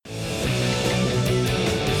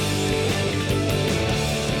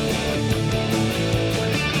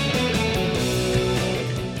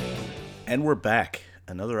And we're back.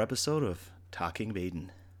 Another episode of Talking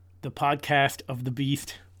Maiden. The podcast of the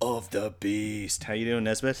beast. Of the beast. How you doing,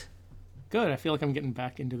 Nesbit? Good. I feel like I'm getting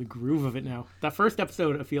back into the groove of it now. That first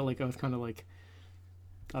episode, I feel like I was kind of like,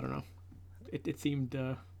 I don't know. It seemed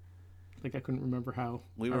like I couldn't remember how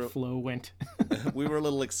our flow went. We were a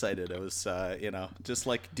little excited. I was, just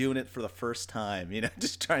like doing it for the first time,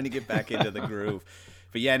 just trying to get back into the groove.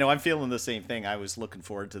 But yeah, no, I'm feeling the same thing. I was looking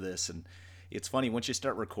forward to this, and it's funny once you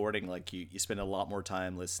start recording, like you spend a lot more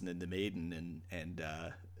time listening to Maiden, and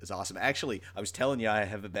it's awesome. Actually, I was telling you I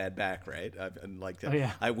have a bad back, right?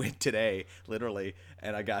 I went today, literally,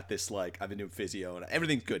 and I got this I've been doing physio, and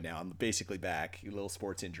everything's good now. I'm basically back, a little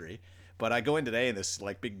sports injury. But I go in today, and this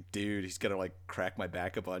big dude, he's gonna crack my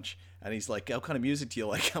back a bunch, and he's like, "What kind of music do you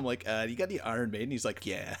like?" I'm like, "You got the Iron Maiden?" He's like,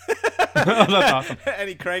 "Yeah." Oh, that's awesome. And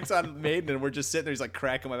he cranks on Maiden, and we're just sitting there. He's like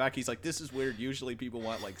cracking my back. He's like, "This is weird. Usually people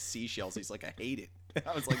want seashells." He's like, "I hate it."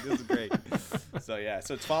 I was like, "This is great." So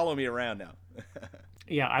it's following me around now.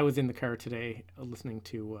 Yeah, I was in the car today listening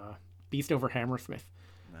to Beast over Hammersmith.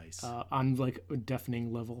 Nice. On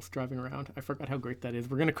deafening levels driving around. I forgot how great that is.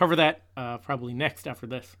 We're gonna cover that probably next after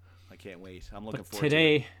this. I can't wait. I'm looking forward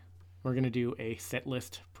today, to it. We're going to do a set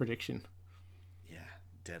list prediction. Yeah,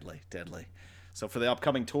 deadly. So for the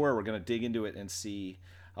upcoming tour, we're going to dig into it and see.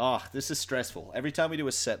 Oh, this is stressful. Every time we do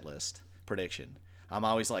a set list prediction, I'm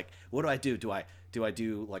always like, what do I do? Do I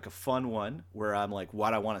do a fun one where I'm like,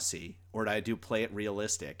 what I want to see? Or do I do play it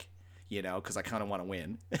realistic? Because I kind of want to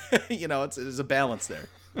win. There's a balance there.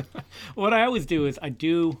 What I always do is I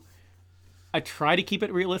try to keep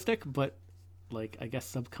it realistic, but I guess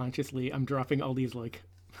subconsciously I'm dropping all these I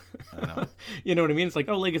know. You know what I mean? It's like,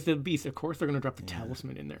 oh, Legacy of the Beast. Of course they're going to drop the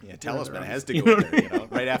Talisman in there. Yeah, Talisman has to go in there,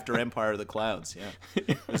 right after Empire of the Clouds.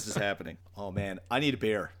 Yeah, this is happening. Oh, man. I need a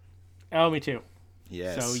beer. Oh, me too.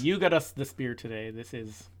 Yes. So you got us this beer today. This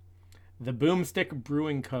is the Boomstick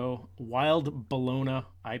Brewing Co. Wild Bologna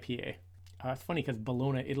IPA. It's funny because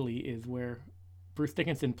Bologna, Italy is where Bruce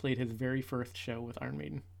Dickinson played his very first show with Iron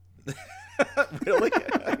Maiden. Really?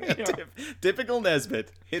 Typical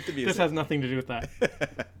Nesbit. Hit the music. This has nothing to do with that.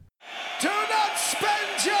 Do not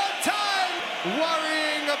spend your time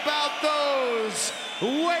worrying about those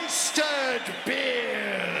wasted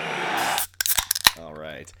beers. All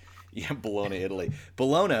right. Yeah, Bologna, Italy.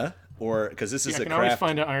 Bologna, because this is I a can always craft.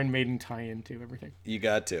 find an Iron Maiden tie-in to everything. You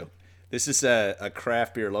got to. This is a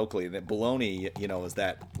craft beer locally. That bologna, is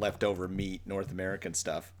that leftover meat, North American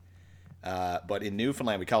stuff. But in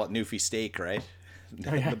Newfoundland, we call it Newfie steak, right?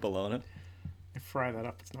 Oh, yeah. The bologna. I fry that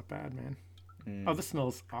up. It's not bad, man. Oh, this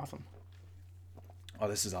smells awesome. Oh,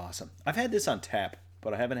 this is awesome. I've had this on tap,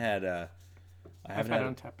 but I haven't had. I've had it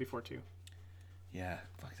on tap before too. Yeah,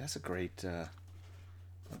 that's a great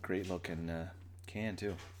looking can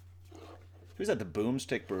too. Who's at the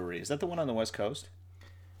Boomstick Brewery? Is that the one on the West Coast?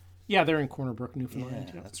 Yeah, they're in Corner Brook,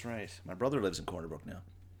 Newfoundland. Yeah, that's right. My brother lives in Corner Brook now.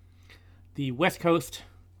 The West Coast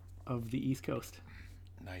of the East Coast.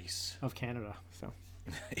 Nice. Of Canada, so.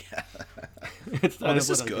 Yeah. It's, this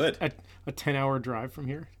is good. A 10-hour drive from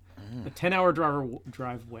here. A 10-hour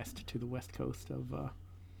drive west to the West Coast of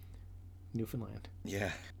Newfoundland.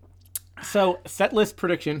 Yeah. So, set list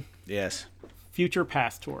prediction. Yes. Future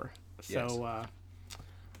Past Tour. So,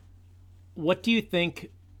 what do you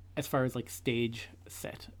think as far as stage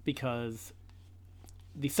set? Because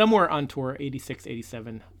the Somewhere on Tour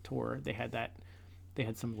 86-87 tour, they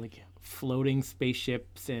had some floating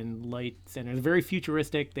spaceships and lights, and it was very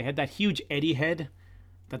futuristic. They had that huge Eddie head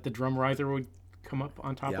that the drum riser would come up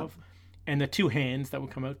on top of, and the two hands that would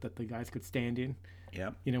come out that the guys could stand in.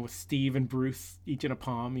 Yeah. With Steve and Bruce each in a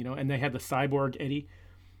palm, and they had the cyborg Eddie.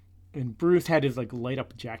 And Bruce had his light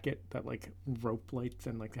up jacket that rope lights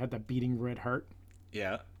and had that beating red heart.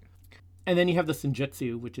 Yeah. And then you have the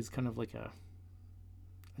Senjutsu, which is kind of a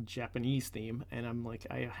Japanese theme, and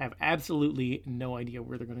I have absolutely no idea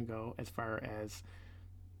where they're going to go as far as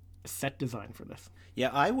set design for this.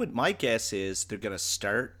 Yeah, my guess is they're going to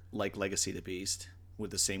start like Legacy of the Beast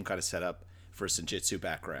with the same kind of setup for Senjutsu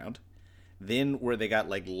background. Then where they got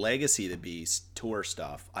Legacy of the Beast tour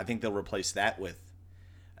stuff, I think they'll replace that with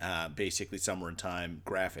basically Somewhere in Time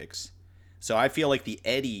graphics. So I feel like the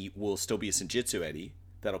Eddie will still be a Senjutsu Eddie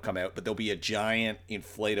that'll come out, but there'll be a giant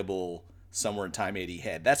inflatable Somewhere in Time 80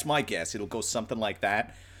 head. That's my guess. It'll go something like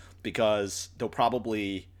that because they'll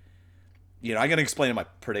probably, I'm going to explain in my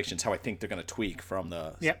predictions how I think they're going to tweak from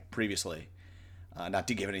the previously. Not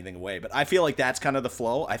to give anything away, but I feel like that's kind of the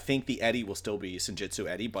flow. I think the Eddie will still be Senjutsu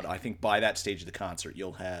Eddie, but I think by that stage of the concert,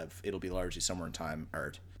 it'll be largely Somewhere in Time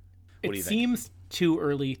art. What do you think? It seems too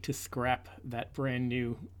early to scrap that brand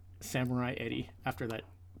new Samurai Eddie after that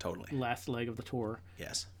last leg of the tour.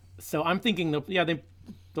 Yes. So I'm thinking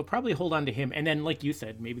they'll probably hold on to him, and then like you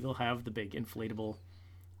said, maybe they'll have the big inflatable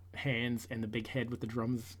hands and the big head with the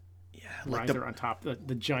drums riser on top,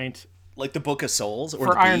 the giant, like the Book of Souls or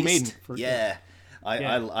for the Iron Beast. Maiden.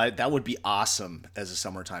 I that would be awesome as a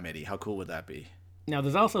summertime Eddie. How cool would that be? Now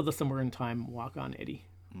there's also the Somewhere in Time Walk On Eddie,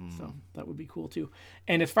 so that would be cool too.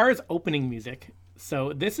 And as far as opening music,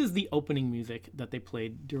 so this is the opening music that they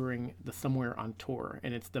played during the Somewhere on tour,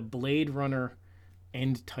 and it's the Blade Runner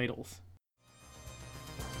end titles.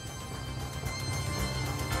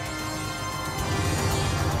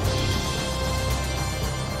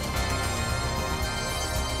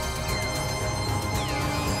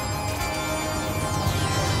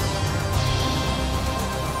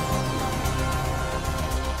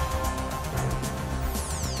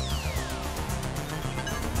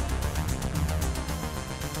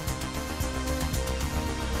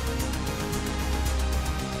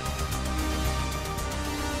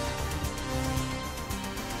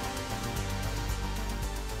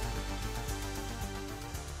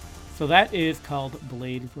 So that is called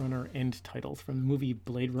Blade Runner End Titles from the movie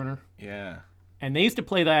Blade Runner. Yeah. And they used to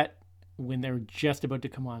play that when they were just about to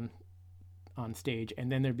come on stage,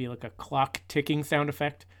 and then there'd be like a clock ticking sound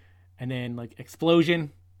effect, and then like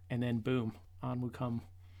explosion, and then boom, on would come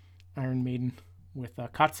Iron Maiden with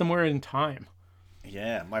Caught Somewhere in Time.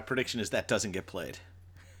 Yeah, my prediction is that doesn't get played.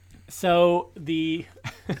 So the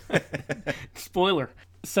spoiler.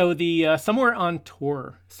 So the Somewhere on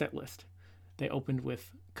Tour set list, they opened with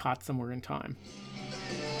Caught Somewhere in Time.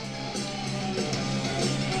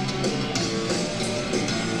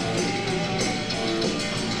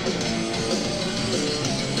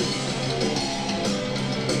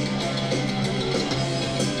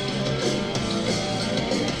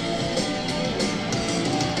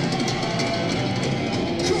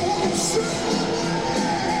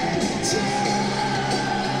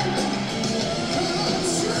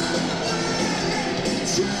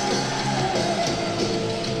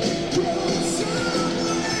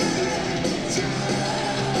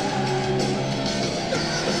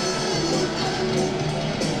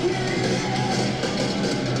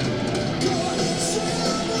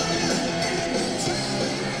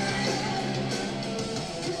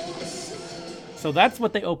 So that's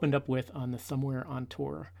what they opened up with on the Somewhere on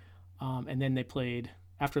Tour. And then they played,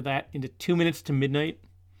 after that, into 2 Minutes to Midnight.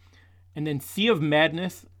 And then Sea of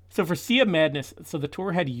Madness. So for Sea of Madness, so the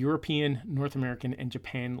tour had European, North American, and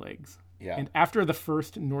Japan legs. Yeah. And after the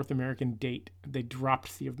first North American date, they dropped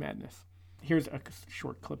Sea of Madness. Here's a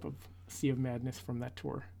short clip of Sea of Madness from that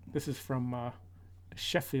tour. This is from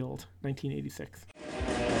Sheffield, 1986.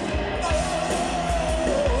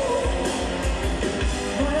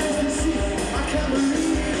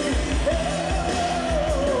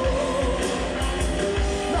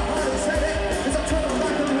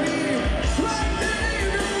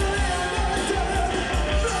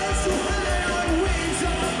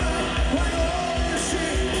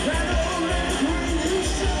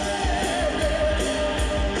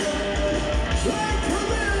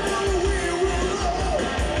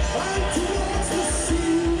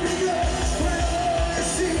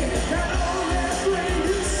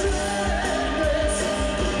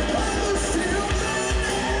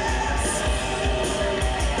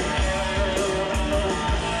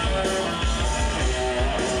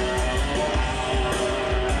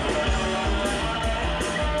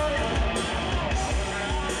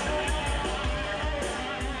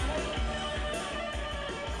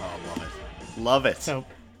 Love it. So,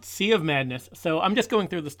 Sea of Madness. So, I'm just going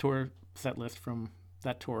through this tour set list from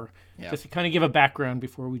that tour, just to kind of give a background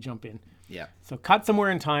before we jump in. Yeah. So, Caught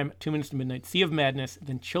Somewhere in Time, 2 Minutes to Midnight, Sea of Madness,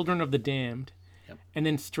 then Children of the Damned, and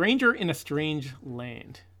then Stranger in a Strange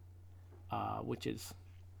Land, which is,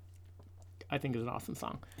 I think, is an awesome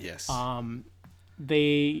song. Yes.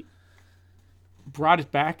 They brought it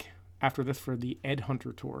back after this for the Ed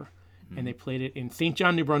Hunter tour, and they played it in St.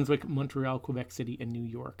 John, New Brunswick, Montreal, Quebec City, and New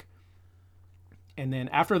York. And then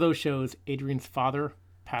after those shows, Adrian's father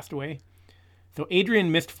passed away. So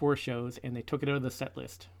Adrian missed 4 shows, and they took it out of the set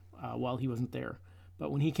list while he wasn't there.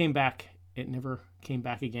 But when he came back, it never came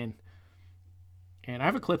back again. And I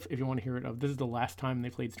have a clip, if you want to hear it, of this is the last time they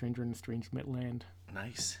played Stranger in a Strange Land.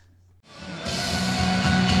 Nice.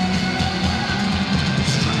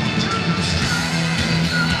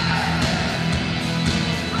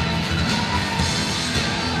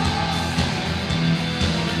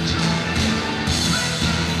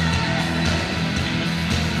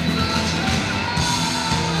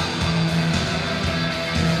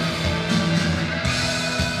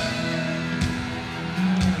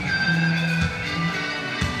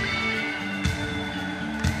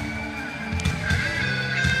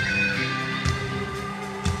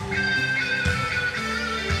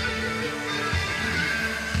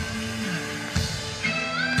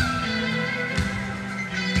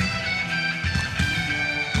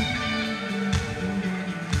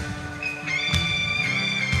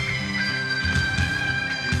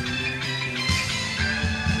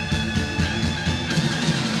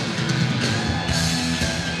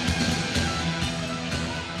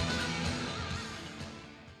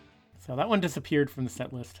 that one disappeared from the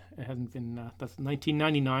set list. It hasn't been. That's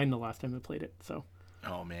 1999, the last time they played it. So.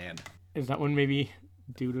 Oh man. Is that one maybe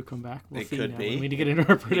due to come back? We'll it see could now. be. We need to get into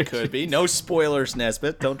our predictions. It could be. No spoilers,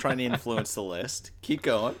 Nesbit. Don't try to influence the list. Keep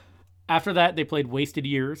going. After that, they played Wasted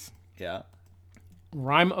Years. Yeah.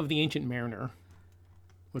 Rhyme of the Ancient Mariner,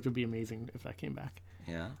 which would be amazing if that came back.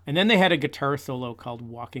 Yeah. And then they had a guitar solo called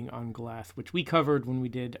Walking on Glass, which we covered when we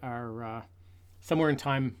did our Somewhere in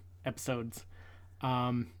Time episodes.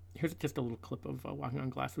 Here's just a little clip of Walking on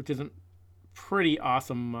Glass, which is a pretty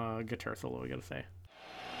awesome guitar solo, I gotta say.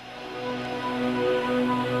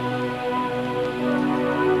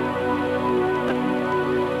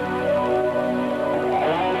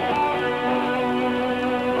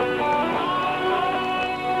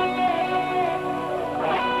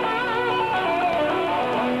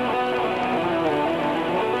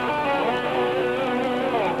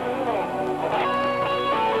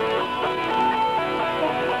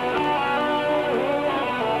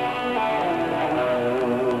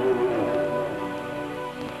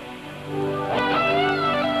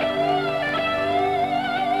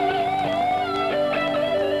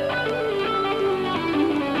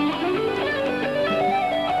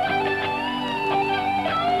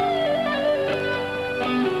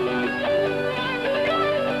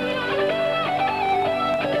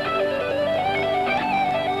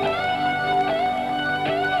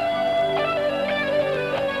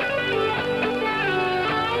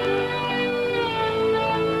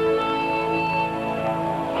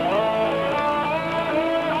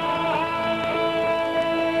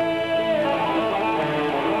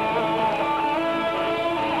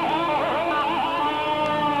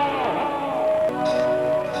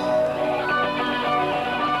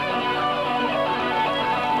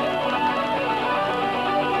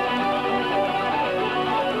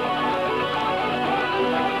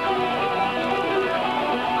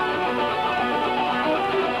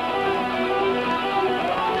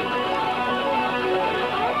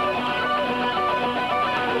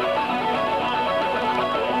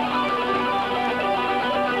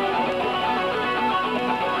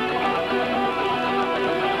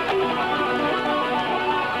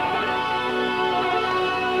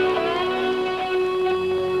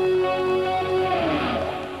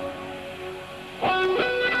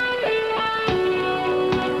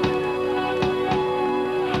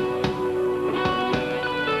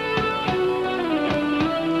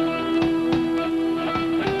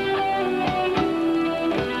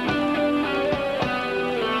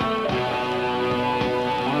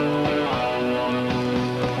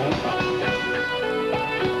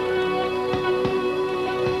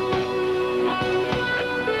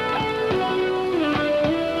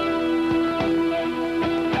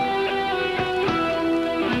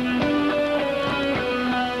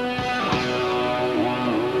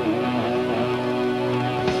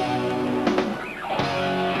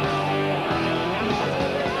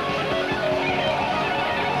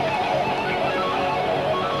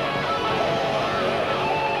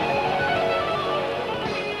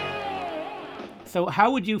 So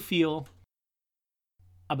how would you feel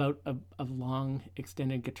about a long,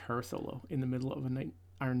 extended guitar solo in the middle of an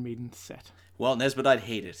Iron Maiden set? Well, Nesbit, I'd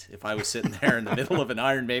hate it if I was sitting there in the middle of an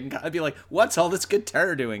Iron Maiden. I'd be like, what's all this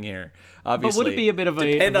guitar doing here? Obviously, but would it be a bit of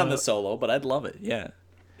depend on the solo, but I'd love it, yeah.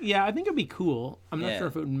 Yeah, I think it'd be cool. I'm not sure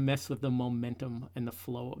if it would mess with the momentum and the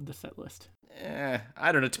flow of the set list.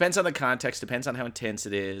 I don't know. It depends on the context, depends on how intense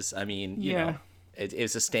it is. I mean, you know.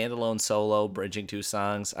 It's a standalone solo bridging two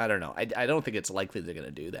songs. I don't know. I don't think it's likely they're going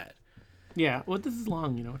to do that. Yeah. Well, this is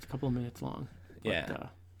long, you know. It's a couple of minutes long.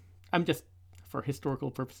 But, I'm just, for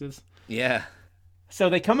historical purposes. Yeah. So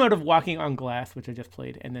they come out of Walking on Glass, which I just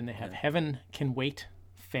played, and then they have Heaven Can Wait,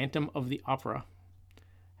 Phantom of the Opera,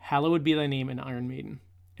 Hallowed Be Thy Name, and Iron Maiden.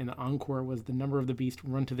 And the encore was The Number of the Beast,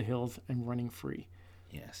 Run to the Hills, and Running Free.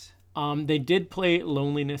 Yes. They did play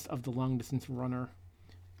Loneliness of the Long Distance Runner.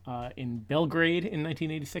 In Belgrade in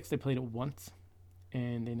 1986, they played it once,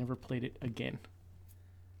 and they never played it again.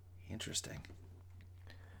 Interesting.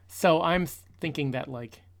 So I'm thinking that,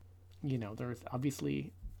 like, you know, there's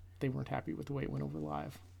obviously they weren't happy with the way it went over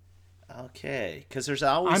live. Okay, because there's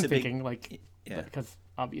always because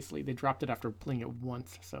obviously they dropped it after playing it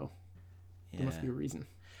once, so there must be a reason.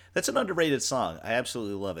 That's an underrated song. I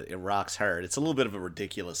absolutely love it. It rocks hard. It's a little bit of a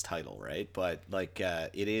ridiculous title, right? But like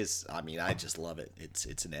it is. I mean, I just love it.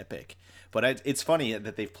 It's an epic. But it's funny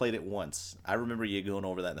that they've played it once. I remember you going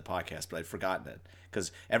over that in the podcast, but I'd forgotten it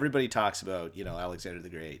because everybody talks about Alexander the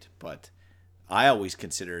Great, but I always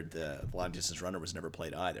considered the Long Distance Runner was never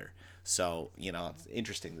played either. So it's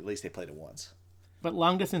interesting. At least they played it once. But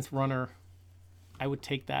Long Distance Runner, I would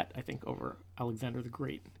take that, I think, over Alexander the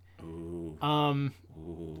Great. Ooh.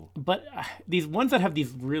 But these ones that have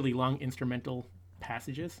these really long instrumental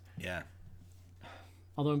passages. Yeah.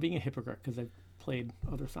 Although I'm being a hypocrite because I've played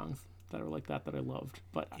other songs that are like that I loved,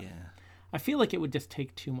 but Yeah. I feel like it would just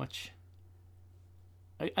take too much.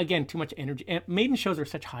 Again, too much energy. And Maiden shows are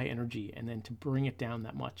such high energy, and then to bring it down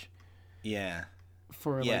that much. Yeah.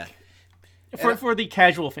 For Yeah. for the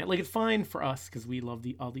casual fan, like it's fine for us because we love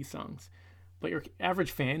all these songs, but your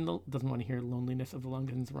average fan doesn't want to hear "Loneliness of the Long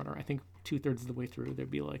Distance Runner." I think 2/3 of the way through,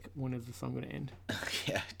 they'd be like, "When is the song going to end?"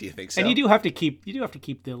 Yeah. Do you think so? And you do have to keep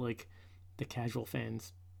the casual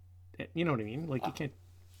fans. You know what I mean? Like you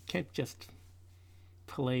can't just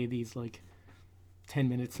play these like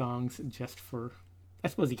 10-minute songs just for. I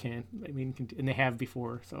suppose you can. I mean, and they have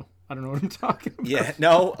before, so I don't know what I'm talking about. Yeah,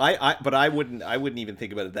 no, but I wouldn't even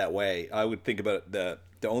think about it that way. I would think about the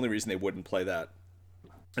only reason they wouldn't play that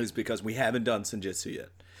is because we haven't done Senjutsu yet.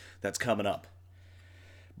 That's coming up.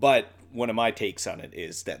 But one of my takes on it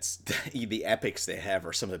is that's the epics they have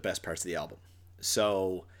are some of the best parts of the album.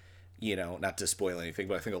 So, not to spoil anything,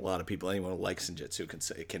 but I think a lot of people, anyone who likes Senjutsu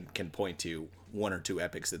can point to one or two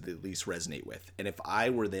epics that they at least resonate with. And if I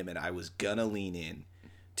were them and I was gonna lean in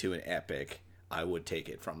to an epic, I would take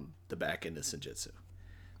it from the back end of Senjutsu.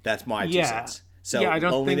 That's my 2 cents. So I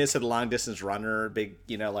don't Loneliness of the Long Distance Runner, big,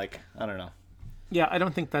 I don't know. Yeah, I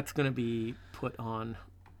don't think that's going to be put on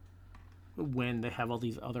when they have all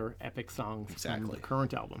these other epic songs from the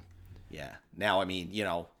current album. Yeah. Now, I mean,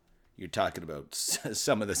 you're talking about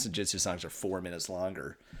some of the Senjutsu songs are 4 minutes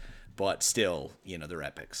longer, but still, they're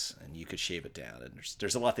epics, and you could shave it down, and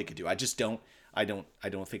there's a lot they could do. I just don't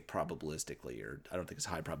think probabilistically, or I don't think it's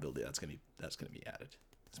high probability that's gonna be added.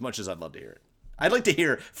 As much as I'd love to hear it, I'd like to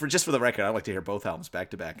hear for the record, I'd like to hear both albums back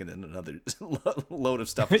to back, and then another load of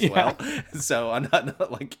stuff as well. So I'm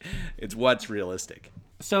not like it's what's realistic.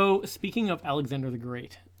 So speaking of Alexander the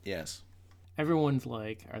Great, yes, everyone's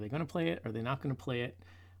like, are they going to play it? Are they not going to play it?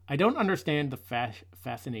 I don't understand the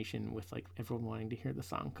fascination with like everyone wanting to hear the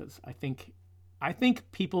song, because I think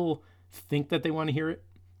people think that they want to hear it.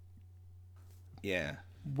 Yeah.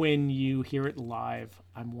 When you hear it live,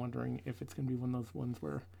 I'm wondering if it's going to be one of those ones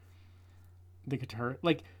where the guitar,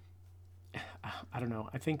 like, I don't know.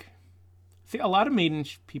 See, a lot of Maiden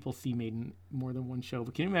people see Maiden more than one show,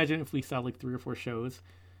 but can you imagine if we saw like 3 or 4 shows,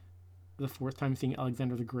 the 4th time seeing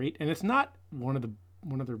Alexander the Great, and it's not one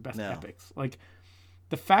of their best epics. Like,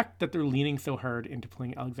 the fact that they're leaning so hard into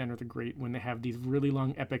playing Alexander the Great when they have these really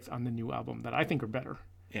long epics on the new album that I think are better.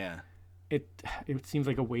 Yeah. It seems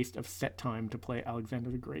like a waste of set time to play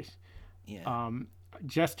Alexander the Great. Yeah.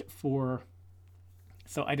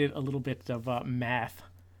 So I did a little bit of math.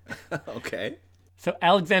 Okay. So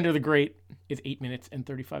Alexander the Great is 8 minutes and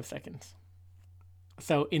 35 seconds.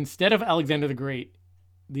 So instead of Alexander the Great,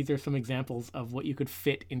 these are some examples of what you could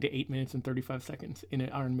fit into 8 minutes and 35 seconds in an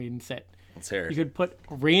Iron Maiden set. Let's hear it. You could put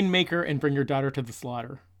Rainmaker and Bring Your Daughter to the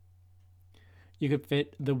Slaughter. You could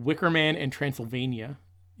fit The Wicker Man and Transylvania.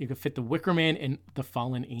 You could fit The Wicker Man and The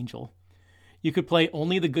Fallen Angel. You could play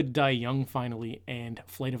Only the Good Die Young, finally, and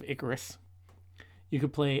Flight of Icarus. You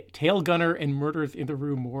could play Tail Gunner and Murders in the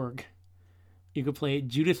Rue Morgue. You could play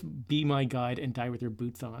Judas Be My Guide and Die With Your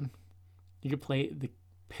Boots On. You could play The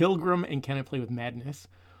Pilgrim and Can I Play With Madness,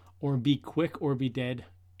 or Be Quick or Be Dead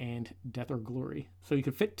and Death or Glory. So you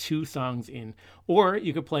could fit 2 songs in. Or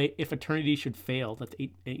you could play If Eternity Should Fail, that's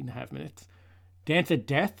 8.5 minutes. Dance at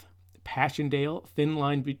Death, Passchendaele, Thin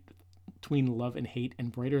Line Between Love and Hate,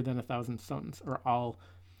 and Brighter Than a Thousand Suns are all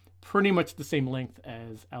pretty much the same length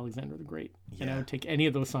as Alexander the Great. Yeah. And I would take any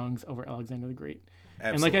of those songs over Alexander the Great.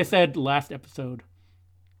 Absolutely. And like I said last episode,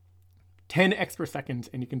 10 extra seconds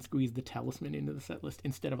and you can squeeze the Talisman into the set list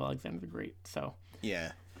instead of Alexander the Great. So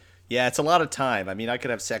yeah, it's a lot of time. I mean, I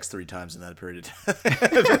could have sex 3 times in that period of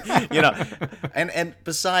time. And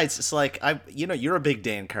besides, it's like you're a big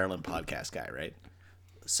Dan Carlin podcast guy, right?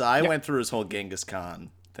 So I went through his whole Genghis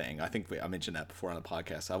Khan thing. I think I mentioned that before on the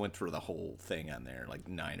podcast. I went through the whole thing on there, like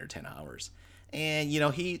 9 or 10 hours. And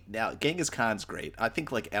now Genghis Khan's great. I think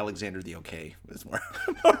like Alexander the Okay is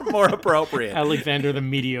more appropriate. Alexander the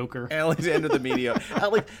Mediocre. Alexander the Mediocre.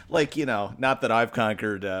 Not that I've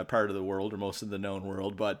conquered part of the world or most of the known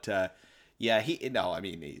world, but he's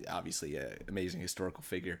obviously an amazing historical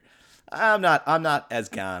figure. I'm not as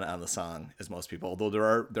gone on the song as most people, although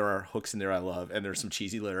there are hooks in there I love, and there's some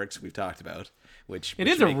cheesy lyrics we've talked about, which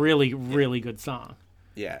is a really, really good song.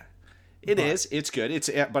 Yeah. It is. It's good.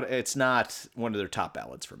 But it's not one of their top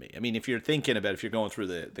ballads for me. I mean, if you're going through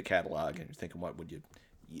the catalog and you're thinking,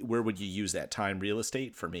 where would you use that time real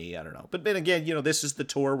estate? For me, I don't know. But then again, this is the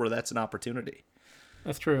tour where that's an opportunity.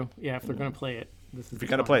 That's true. Yeah, if they're going to play it, if you're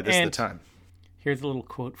going to play it, this is the time. Here's a little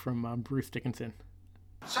quote from Bruce Dickinson.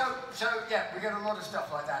 So yeah, we get a lot of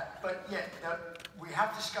stuff like that, but yeah, we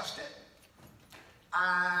have discussed it,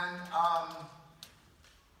 and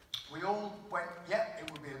we all went, yeah,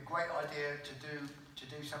 it would be a great idea to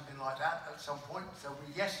do something like that at some point. So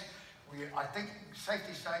I think safe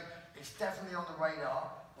to say it's definitely on the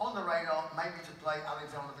radar. On the radar, maybe to play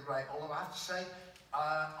Alexander the Great. Although I have to say,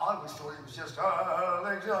 I always thought it was just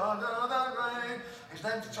Alexander the Great. His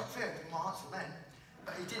name's Chuck Fear, My Heart's a Man,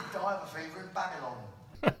 but he did die of a fever in Babylon.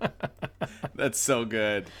 That's so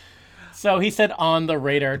good. So he said on the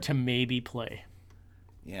radar to maybe play.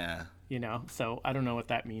 Yeah. You know, so I don't know what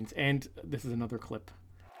that means. And this is another clip.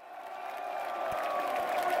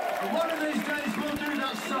 One of these days we'll do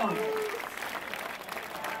that song.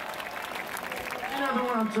 You know the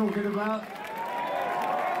one I'm talking about.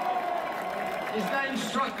 His name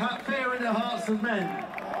struck that fear in the hearts of men.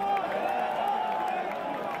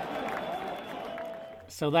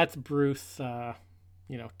 So that's Bruce,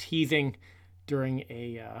 teasing during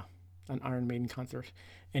an Iron Maiden concert.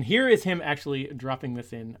 And here is him actually dropping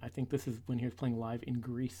this in. I think this is when he was playing live in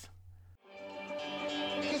Greece.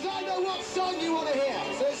 Because I know what song you want to hear.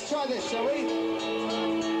 So let's try this, shall we?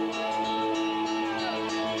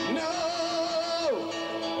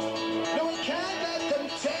 No, we can't let them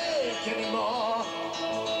take anymore.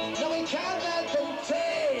 No, we can't let them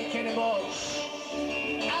take anymore.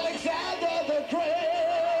 Alexander the Great.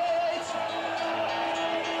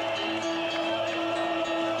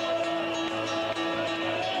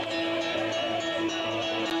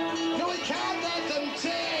 No, we can't let them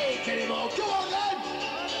take anymore. Go on then.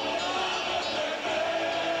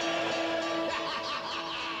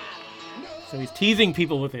 So he's teasing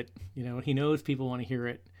people with it. You know, he knows people want to hear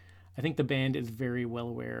it. I think the band is very well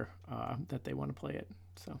aware that they want to play it.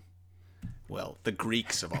 So, well, the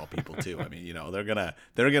Greeks of all people too. I mean,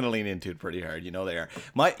 they're gonna lean into it pretty hard. You know they are.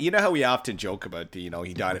 You know how we often joke about he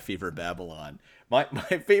died of fever in Babylon. My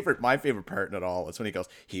favorite part in it all is when he goes,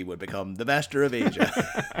 he would become the master of Asia.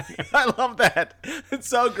 I love that. It's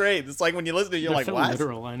so great. It's like when you listen to it, you're they're like, so what?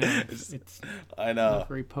 literal, I know. I know.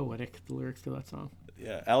 Very poetic, the lyrics to that song.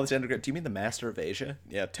 Yeah, Alexander Grant. Do you mean the master of Asia?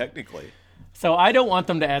 Yeah, technically. So I don't want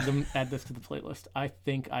them to add this to the playlist. I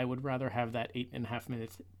think I would rather have that 8.5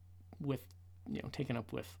 minutes with, taken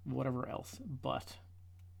up with whatever else. But,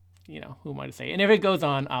 who am I to say? And if it goes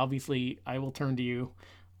on, obviously I will turn to you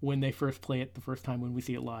when they first play it the first time when we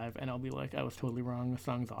see it live, and I'll be like, I was totally wrong. The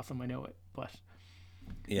song's awesome. I know it. But,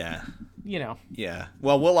 yeah. Yeah.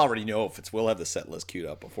 Well, we'll already know we'll have the set list queued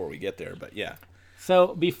up before we get there, but yeah.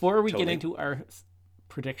 So before we get into our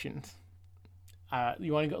predictions,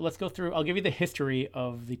 you want to go? Let's go through. I'll give you the history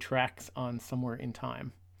of the tracks on Somewhere in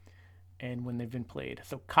Time and when they've been played.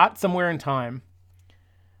 So Caught Somewhere in Time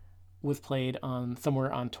was played on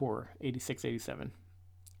Somewhere on Tour, 86, 87.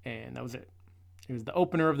 And that was it. It was the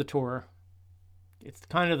opener of the tour. It's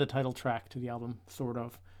kind of the title track to the album, sort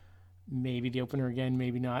of. Maybe the opener again,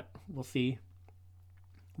 maybe not. We'll see.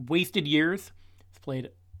 Wasted Years is played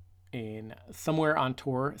in Somewhere on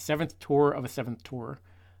Tour, 7th tour of a 7th tour.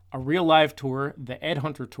 A Real Live Tour, the Ed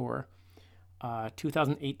Hunter Tour,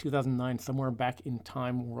 2008-2009, Somewhere Back in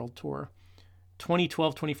Time World Tour,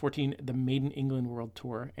 2012-2014, the Maiden England World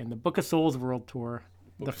Tour, and the Book of Souls World Tour,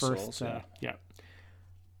 the first. Souls, yeah.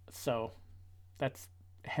 So that's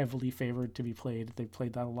heavily favored to be played. They've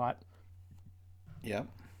played that a lot. Yeah.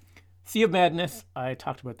 Sea of Madness, I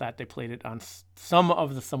talked about that. They played it on some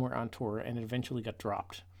of the Somewhere on Tour, and it eventually got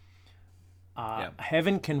dropped.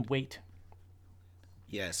 Heaven Can Wait.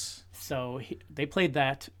 Yes. So they played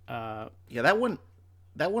that. That one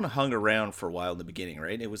hung around for a while in the beginning,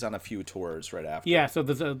 right? It was on a few tours right after. Yeah, so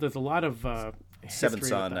there's a lot of Seventh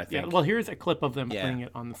Son, I think. Yeah, well, here's a clip of them playing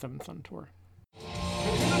it on the Seventh Son tour.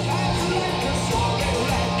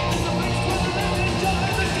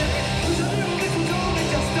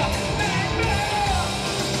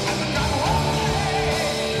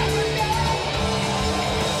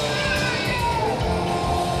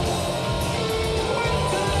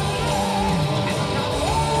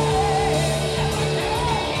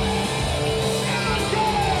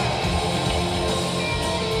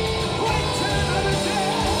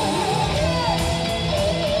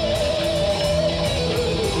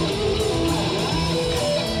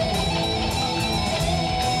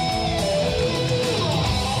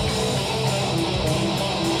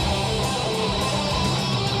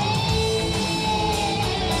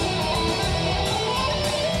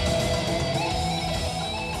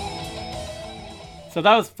 So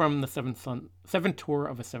that was from the seventh tour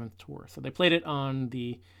of a 7th tour. So they played it on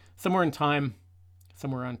the Somewhere in Time,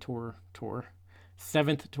 Somewhere on Tour,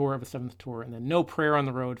 7th tour of a 7th tour, and then No Prayer on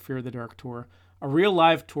the Road, Fear of the Dark tour, A Real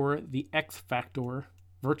Live Tour, the X Factor,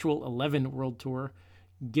 Virtual 11 World Tour,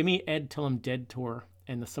 Gimme Ed Till I'm Dead Tour,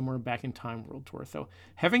 and the Somewhere Back in Time World Tour. So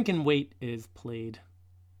Heaven Can Wait is played,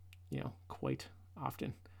 quite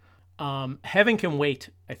often. Heaven Can Wait,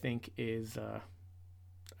 I think, is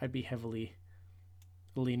I'd be heavily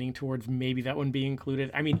leaning towards maybe that one being included.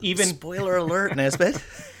 I mean, even spoiler alert, Nesbit.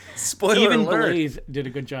 Spoiler even alert. Blaze did a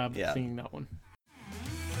good job singing that one.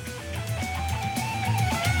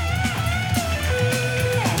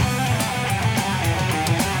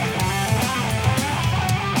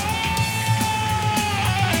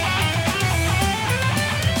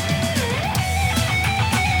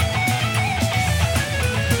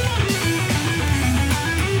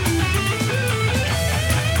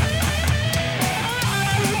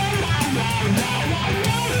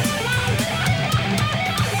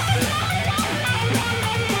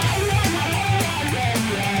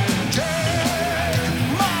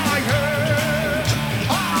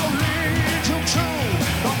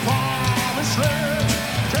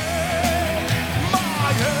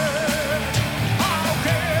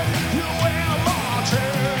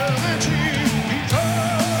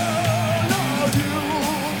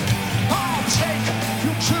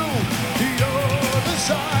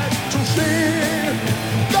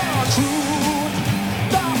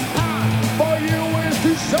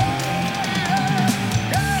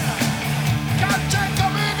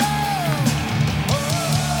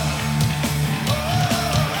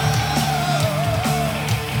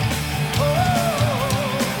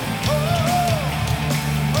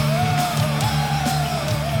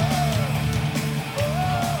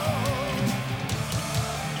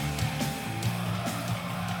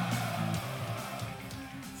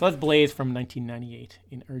 So that's Blaze from 1998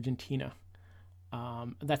 in Argentina.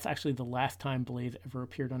 That's actually the last time Blaze ever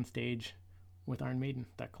appeared on stage with Iron Maiden,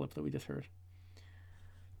 that clip that we just heard.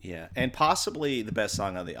 Yeah, and possibly the best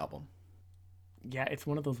song on the album. Yeah, it's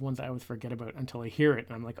one of those ones I always forget about until I hear it,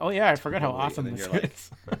 and I'm like, oh yeah, I forgot how awesome this is.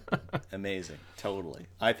 Amazing, totally.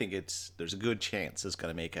 I think there's a good chance it's going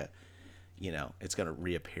to make it's going to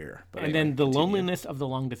reappear. But and then The Loneliness of the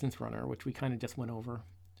Long Distance Runner, which we kind of just went over.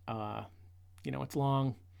 It's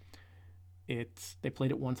long. They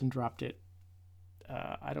played it once and dropped it.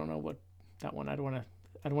 I don't know what that one. I don't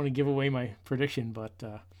want to give away my prediction, but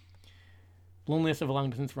Loneliness of a Long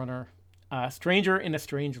Distance Runner, Stranger in a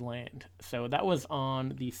Strange Land. So that was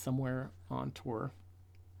on the Somewhere On tour,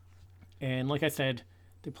 and like I said,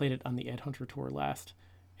 they played it on the Ed Hunter tour last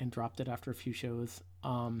and dropped it after a few shows.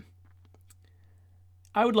 I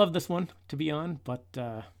would love this one to be on, but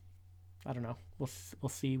I don't know. We'll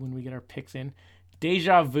see when we get our picks in.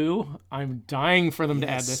 Deja Vu. I'm dying for them to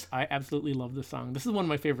add this. I absolutely love this song. This is one of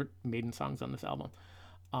my favorite Maiden songs on this album.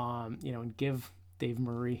 And give Dave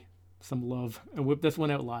Murray some love and whip this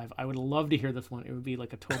one out live. I would love to hear this one. It would be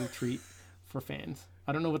like a total treat for fans.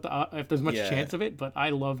 I don't know if there's much chance of it, but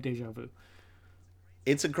I love Deja Vu.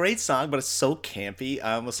 It's a great song, but it's so campy.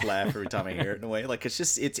 I almost laugh every time I hear it in a way. Like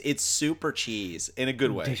it's super cheese in a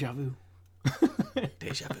good way. Deja Vu.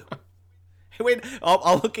 Deja Vu. Hey, wait,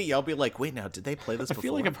 I'll look at you. I'll be like, wait, now, did they play this before? I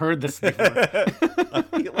feel like I've heard this before. I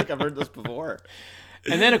feel like I've heard this before.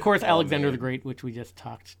 And then, of course, Alexander the Great, which we just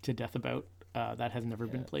talked to death about. That has never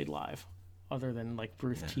been played live, other than like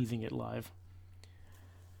Bruce teasing it live.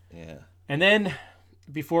 Yeah. And then,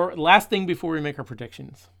 last thing before we make our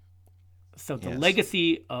predictions. So the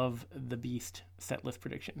legacy of the Beast set list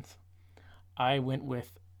predictions. I went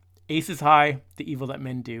with Aces High, The Evil That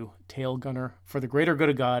Men Do, Tail Gunner, For the Greater Good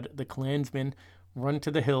of God, The Clansman, Run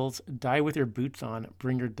to the Hills, Die With Your Boots On,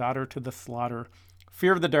 Bring Your Daughter to the Slaughter,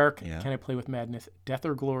 Fear of the Dark, Can I Play with Madness, Death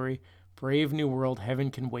or Glory, Brave New World,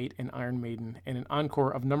 Heaven Can Wait, and Iron Maiden, and an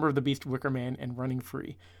encore of Number of the Beast, Wicker Man, and Running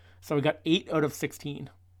Free. So we got 8 out of 16.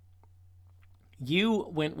 You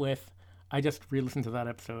went with, I just re-listened to that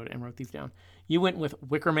episode and wrote these down. You went with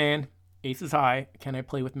Wicker Man, Aces High, Can I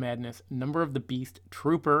Play with Madness, Number of the Beast,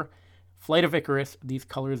 Trooper, Flight of Icarus, These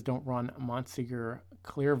Colors Don't Run, Montsegur,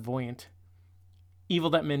 Clairvoyant,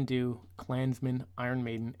 Evil That Men Do, Clansman, Iron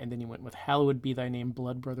Maiden, and then you went with Hallowed Be Thy Name,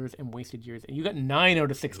 Blood Brothers, and Wasted Years. And you got 9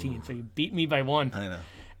 out of 16, so you beat me by 1. I know.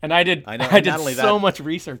 And I did so much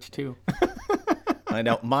research, too. I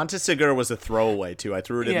know. Montsegur was a throwaway, too. I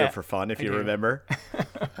threw it in there for fun, if you remember.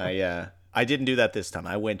 I didn't do that this time.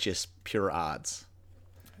 I went just pure odds.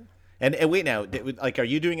 And wait now, like, are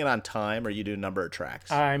you doing it on time or are you doing number of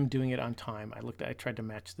tracks? I'm doing it on time. I tried to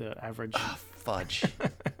match the average. Oh, fudge.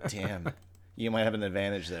 Damn. You might have an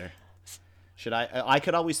advantage there. Should I? I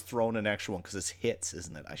could always throw in an extra one because it's hits,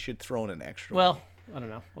 isn't it? I should throw in an extra one. I don't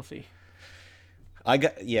know. We'll see.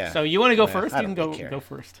 So you want to go first? You can go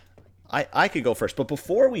first. I could go first, but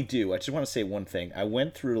before we do, I just want to say one thing. I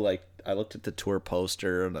went through I looked at the tour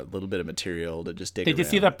poster and a little bit of material to just dig around. Did you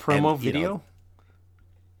see that promo And, video?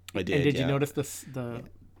 I did. And did yeah. you notice the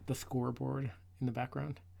scoreboard in the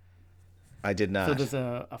background? I did not. So there's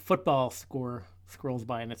a football score scrolls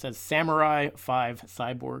by, and it says Samurai 5,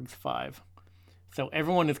 Cyborgs 5. So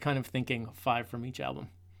everyone is kind of thinking 5 from each album.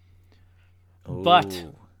 Ooh, But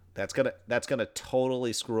that's gonna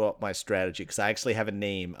totally screw up my strategy because I actually have a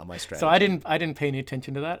name on my strategy. so I didn't pay any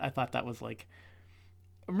attention to that. I thought that was like,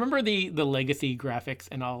 remember the legacy graphics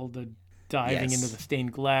and all the diving Yes. into the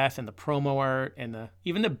stained glass and the promo art and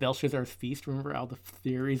even the Belshazzar's Feast. Remember all the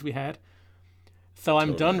theories we had? So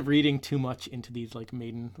I'm done reading too much into these like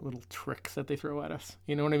Maiden little tricks that they throw at us.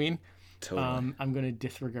 You know what I mean? Totally. I'm going to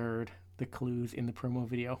disregard the clues in the promo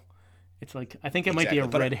video. It's like, I think it might be a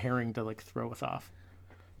red herring to like throw us off.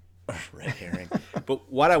 Red herring.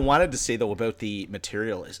 But what I wanted to say though about the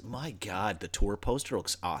material is, my God, the tour poster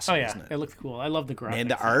looks awesome. Oh yeah, isn't it? it looks cool. I love the graphics.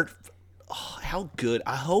 And the art, how good!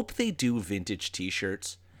 I hope they do vintage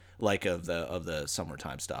T-shirts like of the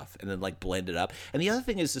summertime stuff, and then like blend it up. And the other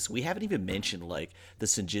thing is this: we haven't even mentioned like the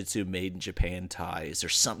Senjutsu Made in Japan ties.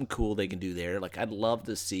 There's something cool they can do there. Like I'd love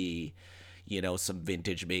to see, some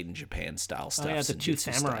vintage Made in Japan style stuff. Oh yeah, the two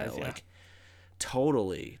Senjutsu samurais. style, Yeah. like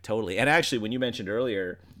totally. And actually, when you mentioned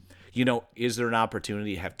earlier, is there an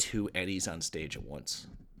opportunity to have two Eddies on stage at once?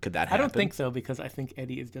 Could that happen? I don't think so, because I think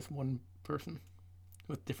Eddie is just one person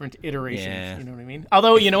with different iterations. Yeah. You know what I mean?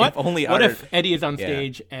 Although, you know what? What if Eddie is on Yeah.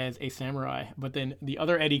 stage as a samurai, but then the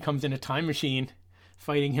other Eddie comes in a time machine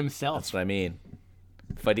fighting himself? That's what I mean.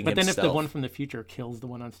 Fighting But then himself. if the one from the future kills the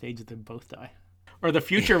one on stage, they both die. Or the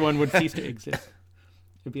future one would cease to exist.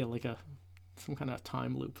 It'd be some kind of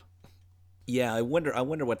time loop. Yeah, I wonder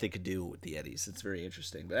what they could do with the Eddies. It's very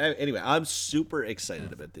interesting. But anyway, I'm super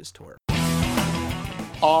excited about this tour.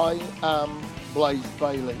 I am Blaze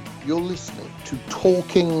Bailey. You're listening to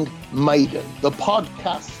Talking Maiden, the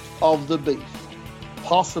podcast of the Beast.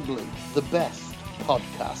 Possibly the best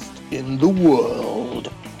podcast in the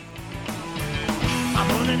world. I'm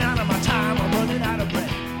running out of my time, I'm running out of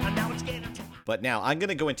breath, and now it's getting to... But now I'm going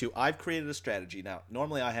to go into, I've created a strategy. Now,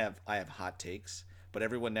 normally I have hot takes, but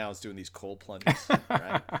everyone now is doing these cold plunges,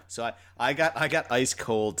 right? So I got ice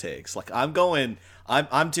cold takes. Like I'm doing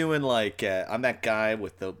like I'm that guy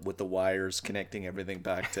with the wires connecting everything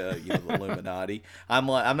back to the Illuminati. I'm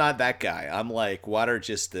not that guy. I'm like,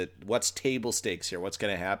 what's table stakes here? What's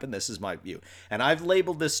going to happen? This is my view, and I've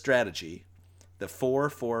labeled this strategy the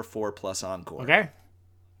 4-4-4 plus encore. Okay?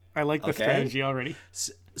 I like the strategy already.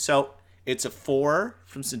 So it's a 4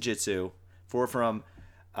 from Senjutsu, 4 from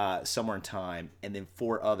Somewhere in Time, and then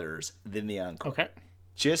 4 others, then the encore. Okay.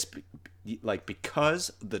 Just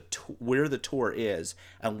because where the tour is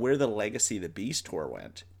and where the Legacy of the Beast tour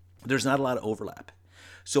went, there's not a lot of overlap.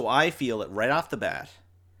 So I feel that right off the bat,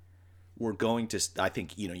 we're going to. I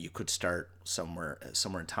think you could start somewhere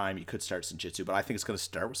in Time. You could start Senjutsu, but I think it's going to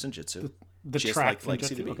start with Senjutsu. The just track like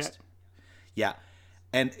Legacy of the Senjutsu, Beast. okay. Yeah,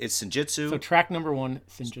 and it's Senjutsu. So track number 1,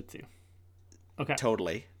 Senjutsu. Okay.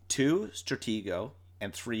 Totally. 2, Stratego,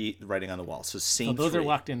 and 3, Writing on the Wall. So same. So those 3. are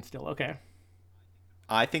locked in still. Okay.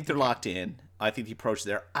 I think they're locked in. I think the approach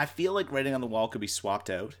there. I feel like Writing on the Wall could be swapped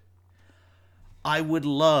out. I would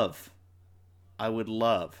love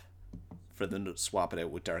for them to swap it out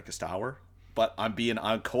with Darkest Hour, but I'm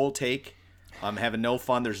cold take. I'm having no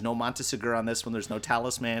fun. There's no Montesegura on this one. There's no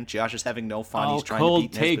Talisman. Josh is having no fun. He's trying to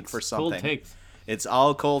beat Nesbit for something. Cold takes. It's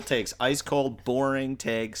all cold takes. Ice cold, boring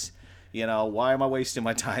takes. Why am I wasting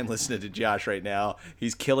my time listening to Josh right now?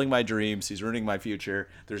 He's killing my dreams. He's ruining my future.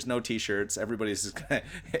 There's no T-shirts.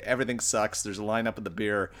 Everything sucks. There's a lineup of the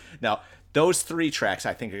beer. Now, those 3 tracks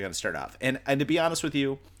I think are going to start off. And to be honest with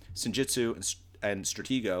you, Senjutsu and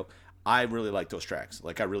Stratego, I really like those tracks.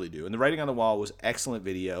 Like I really do. And the Writing on the Wall was excellent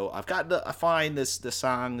video. I find the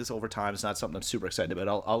song is over time. It's not something I'm super excited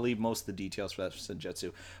about. I'll leave most of the details for that for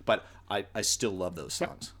Senjutsu, but I still love those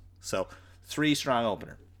songs. So 3 strong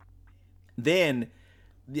opener. Then,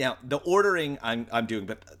 the ordering I'm doing,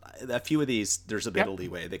 but a few of these there's a bit of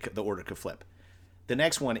leeway. The order could flip. The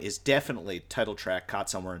next one is definitely title track, Caught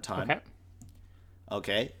Somewhere in Time.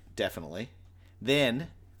 Okay, definitely. Then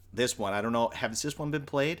this one, I don't know, has this one been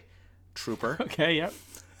played? Trooper. Okay, yep.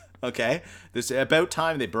 Okay, this about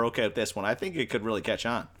time they broke out this one. I think it could really catch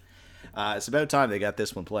on. It's about time they got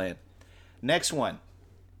this one playing. Next one,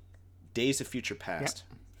 Days of Future Past,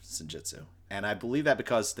 Senjutsu. And I believe that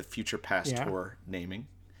because the Future Past tour naming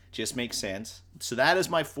just makes sense. So that is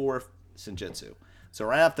my 4 Senjutsu. So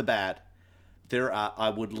right off the bat, there I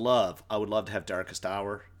would love to have Darkest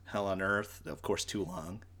Hour, Hell on Earth, of course, too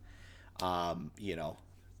long.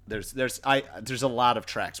 There's a lot of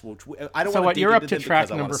tracks. Which I don't So want what? to dig You're up into to them track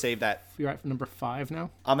because I want number. to save that. You're at number 5 now.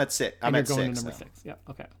 I'm at 6. I'm And at you're going 6. to number now. 6. Yeah.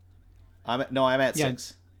 Okay. I'm at Yeah.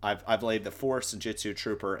 6. I've laid the 4 Senjutsu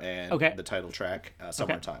Trooper and Okay. the title track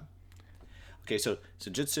Somewhere in Okay. Time. Okay, so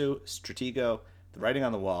Senjutsu, Stratego, The Writing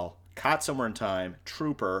on the Wall, Caught Somewhere in Time,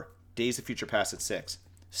 Trooper, Days of Future Past at 6.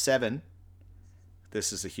 7.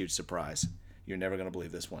 This is a huge surprise. You're never going to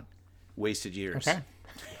believe this one. Wasted Years. Okay.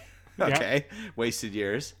 Okay. Wasted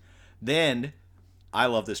Years. Then, I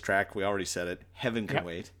love this track. We already said it. Heaven Can Yep.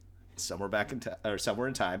 Wait. Somewhere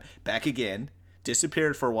in Time. Back again.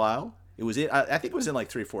 Disappeared for a while. It was I think it was in like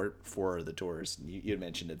 3 or 4 of the tours. You had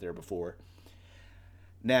mentioned it there before.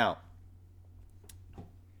 Now,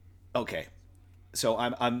 okay. So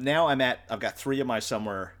I've got 3 of my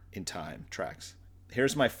Somewhere in Time tracks.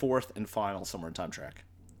 Here's my 4th and final Somewhere in Time track.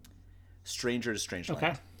 Stranger to Strangeland.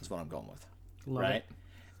 Okay. Is what I'm going with. Love right?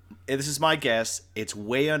 it. This is my guess. It's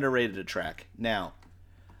way underrated a track. Now,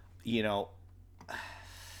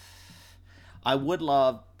 I would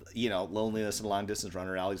love, Loneliness and Long Distance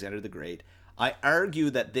Runner, Alexander the Great. I argue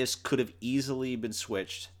that this could have easily been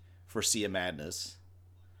switched for Sea of Madness,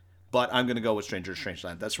 but I'm going to go with Stranger to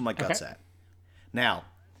Strangeland. That's where my gut's Okay. at. Now,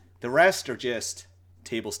 the rest are just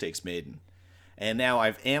table stakes Maiden. And now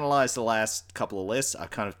I've analyzed the last couple of lists. I've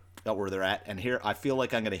kind of got where they're at. And here, I feel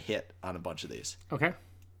like I'm going to hit on a bunch of these. Okay.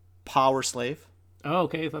 Power Slave, Oh,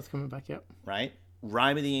 okay. That's coming back. Yep. right?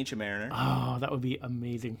 Rhyme of the Ancient Mariner, Oh, that would be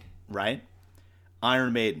amazing. right?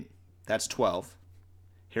 Iron Maiden, that's 12.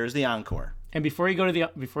 Here's the encore. And before you go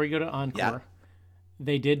to Encore, Yeah.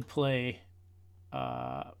 they did play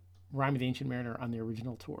Rhyme of the Ancient Mariner on the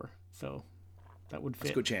original tour. So that would fit.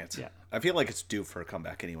 It's a good chance. Yeah. I feel like it's due for a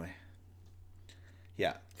comeback anyway.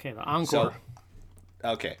 Yeah. Okay, the Encore.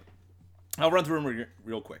 Okay. I'll run through them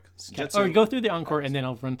real quick. Senjutsu- Or go through the Encore and then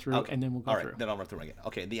I'll run through Okay. and then we'll go All right, through. then I'll run through them again.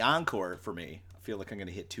 Okay, the encore for me, I feel like I'm going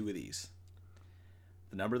to hit 2 of these.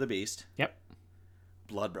 The Number of the Beast, Yep.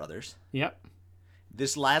 Blood Brothers. Yep.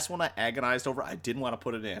 This last one I agonized over. I didn't want to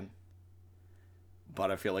put it in, but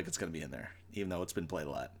I feel like it's going to be in there, even though it's been played a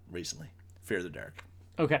lot recently. Fear of the Dark.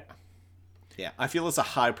 Okay. Yeah, I feel it's a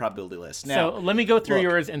high probability list. Now, So let me go through look.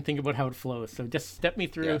 yours and think about how it flows. So just step me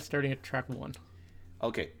through Yeah. starting at track 1.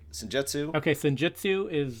 Okay, Senjutsu. Okay,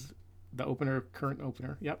 Senjutsu is the current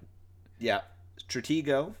opener. Yep. Yeah,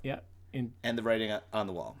 Stratego Yep. and The Writing on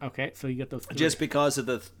the Wall. Okay, so you get those 3. Just because of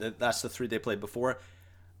that's the 3 they played before.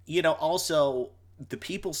 Also the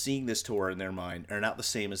people seeing this tour in their mind are not the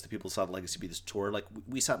same as the people who saw the Legacy Be This tour. Like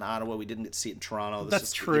we saw it in Ottawa, we didn't get to see it in Toronto.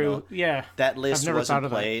 That's true. Yeah. That list I've never wasn't thought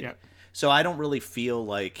of that. played. Yeah. So I don't really feel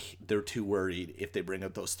like they're too worried if they bring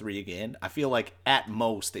up those 3 again. I feel like at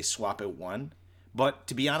most they swap out 1. But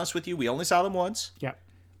to be honest with you, we only saw them once. Yeah.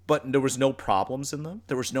 But there was no problems in them.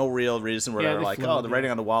 There was no real reason where Yeah, they were they like, flowed, "Oh, the yeah.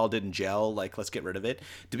 Writing on the Wall didn't gel. Like, let's get rid of it."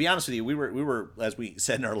 To be honest with you, we were as we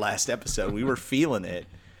said in our last episode, we were feeling it.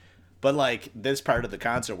 But like this part of the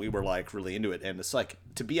concert, we were like really into it, and it's like,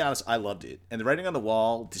 to be honest, I loved it. And the Writing on the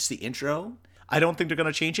Wall, just the intro, I don't think they're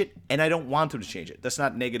gonna change it, and I don't want them to change it. That's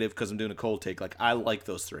not negative because I'm doing a cold take. Like I like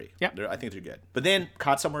those 3. Yeah. I think they're good. But then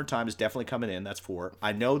Caught Somewhere in Time is definitely coming in. That's 4.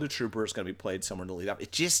 I know the Trooper is gonna be played somewhere in the lead up.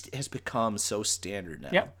 It just has become so standard now.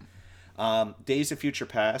 Yep. Days of Future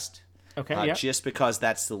Past. Okay, yep. Just because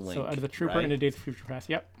that's the link. So out of the Trooper right? and the Days of Future Past.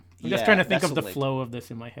 Yep. I'm Yeah, just trying to think that's of the the link. flow of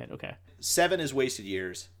this in my head. Okay. 7 is Wasted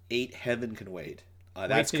Years. 8, Heaven Can Wait.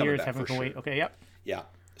 That's Wasted coming Years, back Heaven for Can sure. Wait. Okay, yep. Yeah.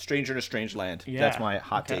 Stranger in a Strange Land. Yeah, That's my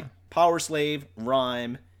hot okay. take. Power Slave,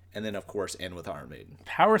 Rhyme, and then of course end with Iron Maiden.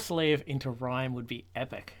 Power Slave into Rhyme would be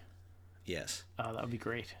epic. Yes. Oh, that would be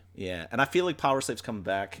great. Yeah, and I feel like Power Slave's coming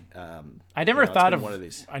back. I never it's thought been of one of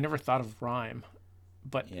these. I never thought of Rhyme,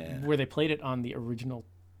 but Yeah. where they played it on the original,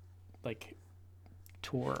 like,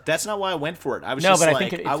 tour. That's not why I went for it. I was No, just but like, I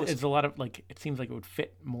think I was, it's a lot of like. It seems like it would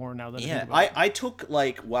fit more now that I yeah, think about it. I took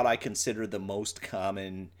like what I consider the most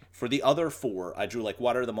common for the other 4. I drew like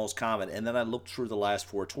what are the most common, and then I looked through the last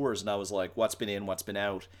 4 tours, and I was like, what's been in, what's been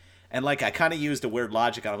out, and like I kind of used a weird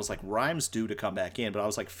logic. I was like, Rhyme's due to come back in, but I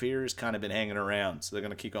was like, Fear's kind of been hanging around, so they're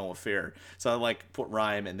gonna keep going with Fear. So I like put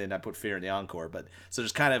Rhyme, and then I put Fear in the encore. But so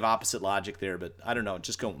there's kind of opposite logic there. But I don't know,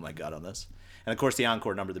 just going with my gut on this. And of course, the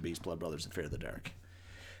encore, Number of the Beast, Blood Brothers, and Fear of the Dark.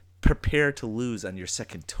 Prepare to lose on your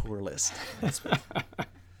second tour list.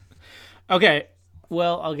 Okay,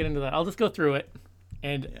 well, I'll get into that. I'll just go through it.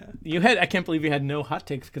 And I can't believe you had no hot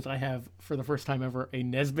takes because I have, for the first time ever, a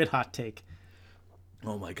Nesbit hot take.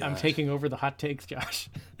 Oh my god! I'm taking over the hot takes, Josh.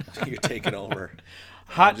 You're taking over.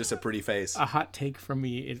 Hot, Just a pretty face. a hot take from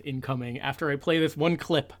me is incoming after I play this one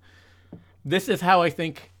clip. This is how I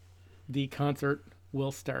think the concert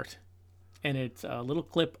will start. and it's a little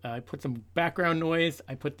clip. I put some background noise.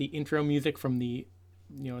 I put the intro music from the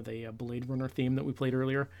Blade Runner theme that we played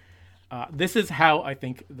earlier. This is how I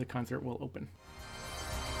think the concert will open.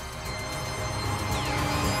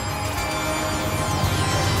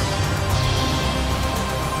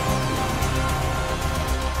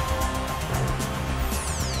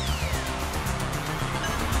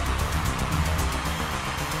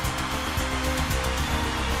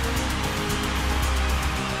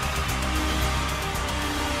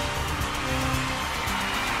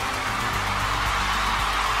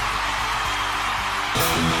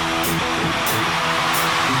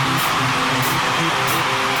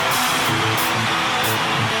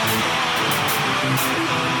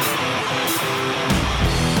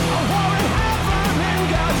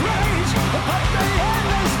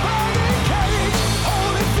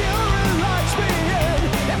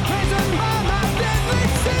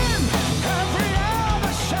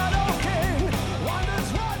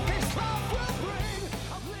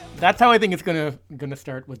 That's how I think it's gonna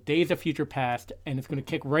start, with Days of Future Past, and it's gonna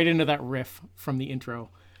kick right into that riff from the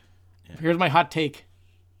intro. Yeah. Here's my hot take: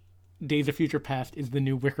 Days of Future Past is the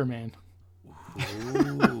new Wicker Man.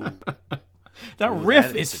 That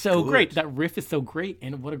riff is so great. That riff is so great,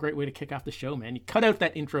 and what a great way to kick off the show, man! You cut out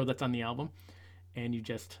that intro that's on the album, and you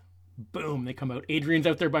just boom, they come out. Adrian's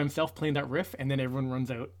out there by himself playing that riff, and then everyone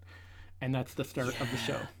runs out, and that's the start of the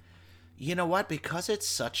show. You know what? Because it's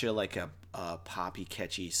such a poppy,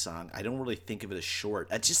 catchy song, I don't really think of it as short.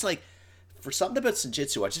 It's just like, for something about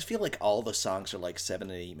Senjutsu, I just feel like all the songs are like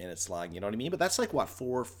 7 and 8 minutes long. You know what I mean? But that's like what,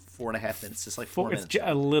 4.5 minutes? It's like 4 minutes. It's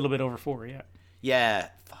a little bit over 4, yeah. Yeah.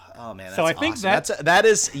 Oh man. That's so I think awesome. that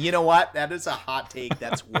is. You know what? That is a hot take.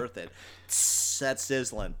 That's worth it. That's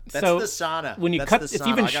sizzling. That's the sauna. When you cut, it's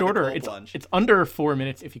even shorter. It's under 4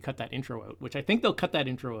 minutes if you cut that intro out, which I think they'll cut that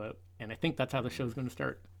intro out, and I think that's how the show's going to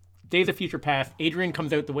start. Days of Future Past, Adrian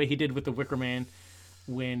comes out the way he did with the Wicker Man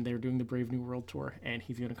when they're doing the Brave New World tour, and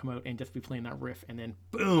he's going to come out and just be playing that riff, and then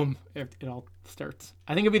boom, it all starts.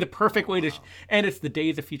 I think it'd be the perfect way to, and it's the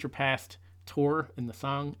Days of Future Past tour, and the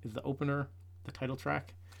song is the opener, the title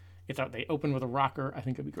track. It's out. They open with a rocker. I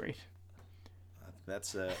think it'd be great.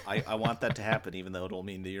 That's I want that to happen, even though it'll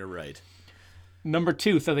mean that you're right. Number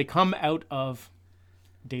 2, so they come out of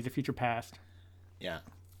Days of Future Past. Yeah.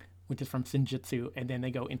 Which is from Senjutsu, and then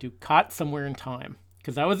they go into Caught Somewhere in Time,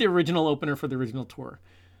 because that was the original opener for the original tour.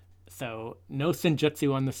 So no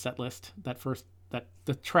Senjutsu on the set list.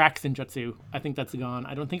 The track Senjutsu, I think that's gone.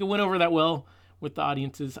 I don't think it went over that well with the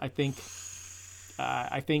audiences. I think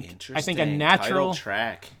a natural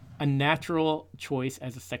track. A natural choice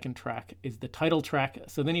as a second track is the title track.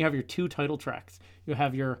 So then you have your 2 title tracks. You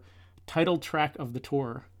have your title track of the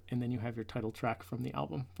tour, and then you have your title track from the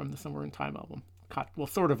album, from the Somewhere in Time album. Well,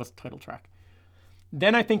 sort of a title track.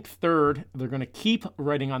 Then I think third, they're going to keep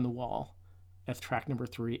Writing on the Wall as track number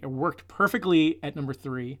 3. It worked perfectly at number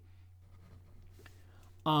 3.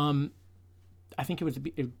 I think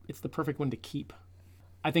it's the perfect one to keep.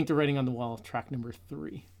 I think the Writing on the Wall track number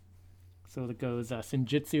 3. So it goes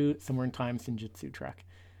Senjutsu, Somewhere in Time, Senjutsu track.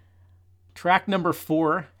 Track number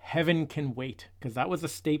 4, Heaven Can Wait, because that was a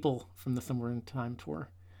staple from the Somewhere in Time tour.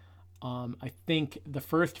 I think the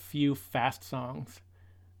first few fast songs,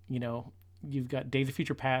 you've got Days of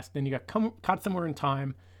Future Past, then you got Caught Somewhere in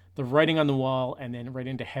Time, the Writing on the Wall, and then right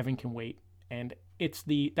into Heaven Can Wait. And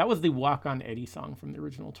that was the Walk on Eddie song from the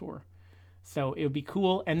original tour. So it would be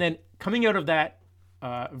cool. And then coming out of that,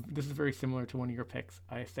 this is very similar to one of your picks.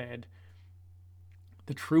 I said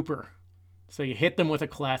The Trooper. So you hit them with a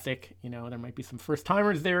classic, there might be some first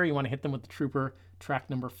timers there. You want to hit them with The Trooper, track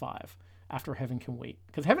number 5. After Heaven Can Wait.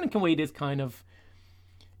 Because Heaven Can Wait is kind of,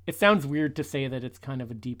 it sounds weird to say that it's kind of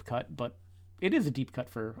a deep cut, but it is a deep cut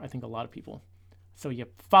for, I think, a lot of people. So you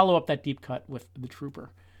follow up that deep cut with The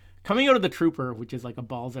Trooper. Coming out of The Trooper, which is like a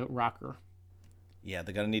balls out rocker. Yeah,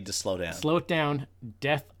 they're going to need to slow down. Slow it down.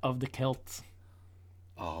 Death of the Celts.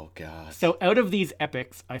 Oh, God. So out of these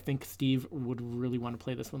epics, I think Steve would really want to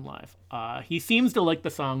play this one live. He seems to like the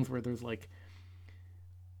songs where there's like,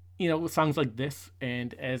 songs like this,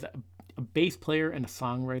 and as a bass player and a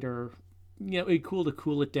songwriter, it'd be cool to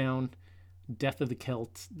cool it down. Death of the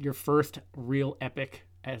Celts, your first real epic,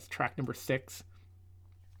 as track number 6.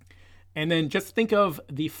 And then just think of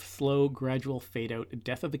the slow, gradual fade out.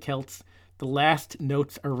 Death of the Celts, the last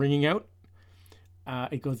notes are ringing out.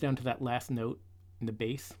 It goes down to that last note in the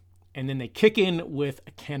bass. And then they kick in with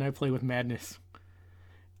Can I Play with Madness?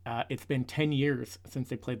 It's been 10 years since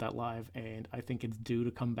they played that live, and I think it's due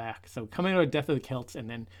to come back. So coming out of Death of the Celts, and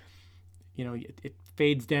then it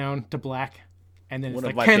fades down to black, and then it's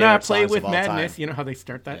like, Can I Play with Madness? You know how they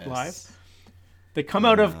start that live? They come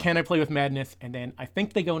out of Can I Play with Madness, and then I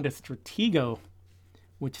think they go into Stratego,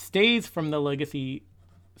 which stays from the Legacy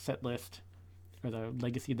set list, or the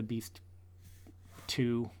Legacy of the Beast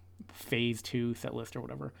 2, Phase 2 set list, or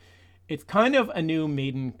whatever. It's kind of a new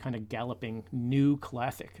Maiden kind of galloping new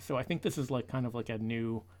classic. So I think this is like kind of like a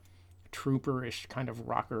new trooper-ish kind of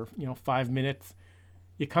rocker, 5 minutes.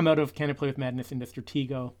 You come out of Can I Play with Madness into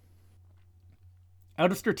Stratego.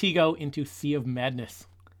 Out of Stratego into Sea of Madness.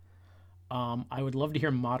 I would love to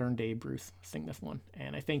hear modern day Bruce sing this one.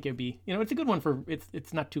 And I think it'd be, it's a good one for,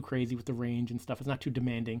 it's not too crazy with the range and stuff. It's not too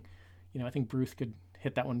demanding. I think Bruce could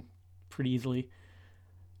hit that one pretty easily.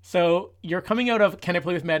 So you're coming out of Can I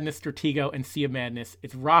Play with Madness, Stratego, and Sea of Madness.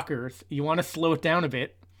 It's rockers. You want to slow it down a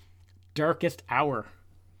bit. Darkest Hour.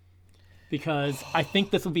 Because I think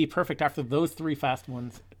this will be perfect after those 3 fast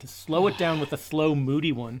ones to slow it down with a slow,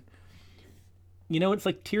 moody one. It's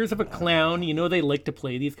like Tears of a Clown. They like to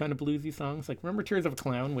play these kind of bluesy songs. Like, remember Tears of a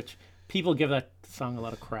Clown, which people give that song a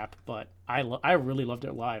lot of crap, but I really loved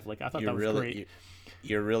it live. Like, I thought that was great.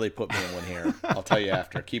 You really put me in one here. I'll tell you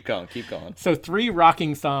after. Keep going. So 3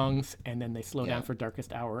 rocking songs, and then they slow down for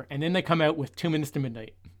Darkest Hour. And then they come out with 2 Minutes to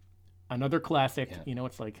Midnight. Another classic. Yeah.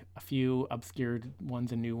 It's like a few obscured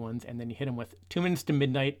ones and new ones, and then you hit them with 2 Minutes to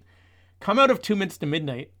Midnight. Come out of 2 Minutes to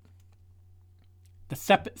Midnight, the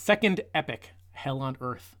second epic, Hell on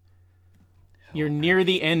Earth. You're near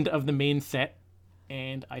the end of the main set,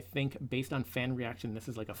 and I think based on fan reaction, this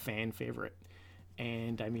is like a fan favorite.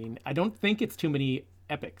 And I mean, I don't think it's too many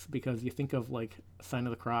epics, because you think of like Sign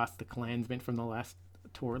of the Cross, the Klansman from the last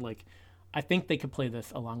tour. Like, I think they could play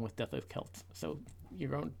this along with Death of the Celts. So you're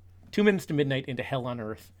going 2 Minutes to Midnight into Hell on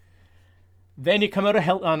Earth. Then you come out of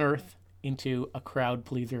Hell on Earth into a crowd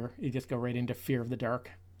pleaser. You just go right into Fear of the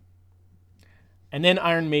Dark. And then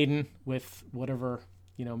Iron Maiden with whatever,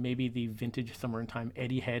 maybe the vintage Summer in Time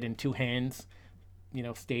Eddie Head and 2 Hands,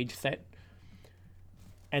 stage set.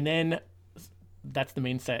 And then that's the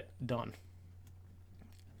main set done.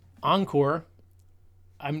 Encore.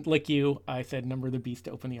 I'm like you. I said Number of the Beast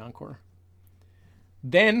to open the encore.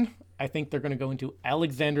 Then I think they're going to go into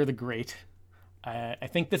Alexander the Great. I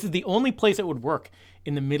think this is the only place it would work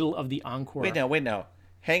in the middle of the encore. Wait now.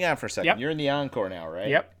 Hang on for a second. Yep. You're in the encore now, right?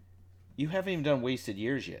 Yep. You haven't even done Wasted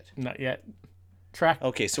Years yet. Not yet. Track.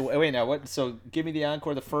 Okay, so wait now. What? So give me the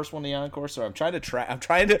encore. The first one, the encore. So I'm trying to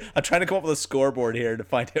come up with a scoreboard here to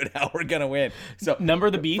find out how we're gonna win. So Number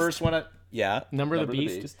of the Beast. First one. Number of the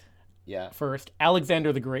Beast. Yeah. First,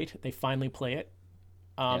 Alexander the Great. They finally play it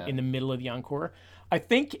in the middle of the encore. I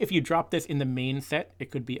think if you drop this in the main set,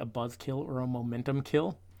 it could be a buzz kill or a momentum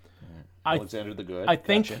kill. Alexander the Good. I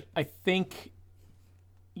think. Gotcha. I think.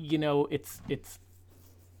 It's.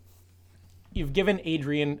 You've given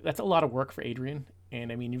Adrian, that's a lot of work for Adrian.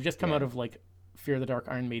 And I mean, you've just come out of like Fear of the Dark,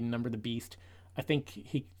 Iron Maiden, Number of the Beast. I think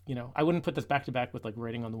he, I wouldn't put this back to back with like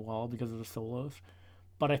Writing on the Wall because of the solos.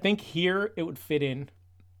 But I think here it would fit in.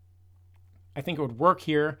 I think it would work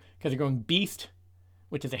here because you're going Beast,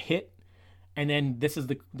 which is a hit. And then this is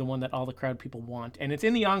the one that all the crowd people want. And it's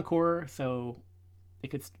in the encore, so they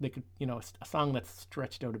could a song that's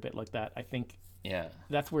stretched out a bit like that, I think. Yeah,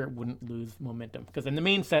 that's where it wouldn't lose momentum, because in the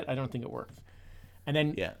main set I don't think it works. And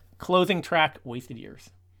then closing track, Wasted Years,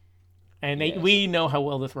 and we know how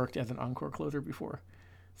well this worked as an encore closer before.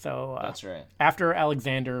 So that's right. After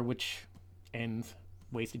Alexander, which ends,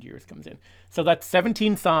 Wasted Years comes in. So that's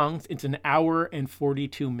 17 songs. It's an hour and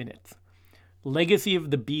 42 minutes. Legacy of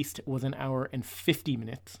the Beast was an hour and 50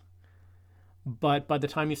 minutes. But by the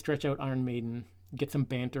time you stretch out Iron Maiden, get some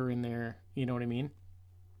banter in there, you know what I mean?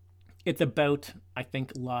 It's about, I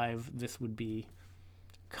think, live, this would be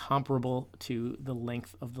comparable to the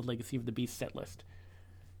length of the Legacy of the Beast set list.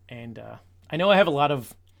 And I know I have a lot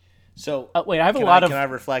of... So, I have a lot of... Can I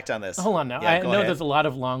reflect on this? Hold on now. Yeah, I know ahead. There's a lot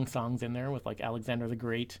of long songs in there with like Alexander the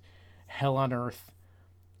Great, Hell on Earth,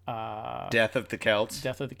 Death of the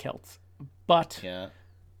Celts. But,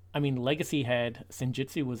 I mean, Legacy had...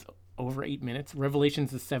 Senjutsu was over 8 minutes.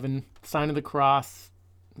 Revelations is 7. Sign of the Cross,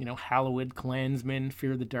 Hallowed, Klansman,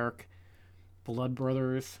 Fear of the Dark, Blood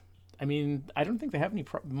Brothers. I mean, I don't think they have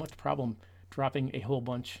much problem dropping a whole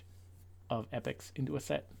bunch of epics into a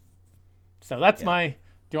set. So that's my... Do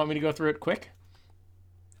you want me to go through it quick?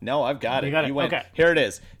 No, I've got it. You went. Okay. Here it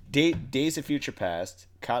is. Days of Future Past,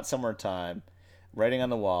 Caught Somewhere in Time, Writing on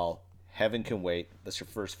the Wall, Heaven Can Wait. That's your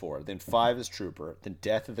first 4. Then 5 is Trooper. Then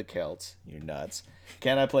Death of the Celts. You're nuts.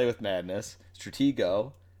 Can I Play with Madness?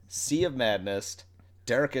 Stratego. Sea of Madness.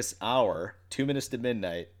 Darkest Hour. 2 Minutes to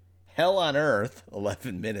Midnight. Hell on Earth.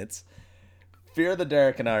 11 minutes. Fear of the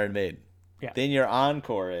Dark and Iron Maiden. Yeah. Then your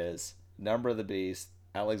encore is Number of the Beast,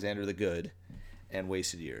 Alexander the Good, and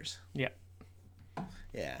Wasted Years. Yeah.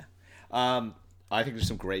 Yeah. I think there's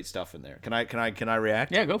some great stuff in there. Can I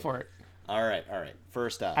react? Yeah, go for it. All right.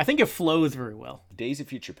 First up, I think it flows very well. Days of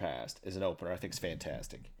Future Past as an opener, I think is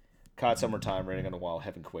fantastic. Caught Summertime, Raining on the Wall,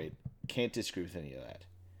 Heaven Quake. Can't disagree with any of that.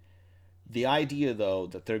 The idea, though,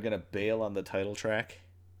 that they're gonna bail on the title track,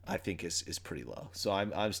 I think is pretty low. So I'm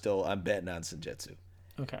betting on Senjutsu.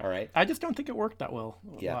 Okay. All right. I just don't think it worked that well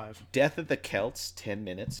live. Death of the Celts, 10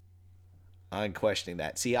 minutes. I'm questioning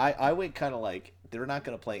that. See, I went kind of like they're not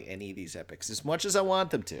going to play any of these epics as much as I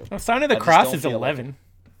want them to. Well, Sign of the I just Cross don't is feel 11. Like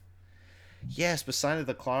yes, but Sign of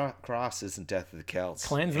the Cross isn't Death of the Celts.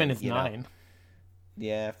 Klansman And, is 9.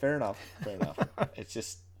 Yeah, fair enough. It's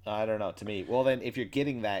just, I don't know, to me. Well, then, if you're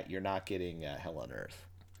getting that, you're not getting Hell on Earth.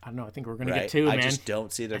 I don't know. I think we're going to Right? get 2, man. I just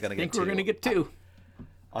don't see they're going to get 2. I think we're going to get 2.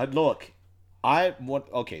 Look,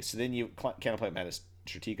 okay, so then you Counterpoint Madness,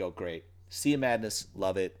 Stratego, great. Sea of Madness,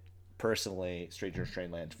 love it. Personally, Stranger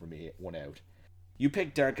Trainland for me, 1 out. You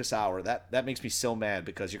picked Darkest Hour. That makes me so mad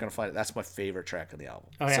because you're going to find it. That's my favorite track on the album.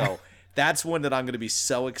 Oh, yeah. So that's one that I'm going to be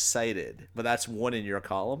so excited. But that's one in your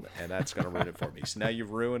column, and that's going to ruin it for me. So now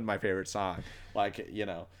you've ruined my favorite song. Like, you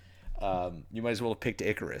might as well have picked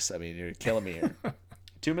Icarus. I mean, you're killing me here.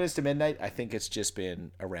 2 Minutes to Midnight, I think it's just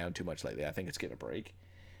been around too much lately. I think it's getting a break.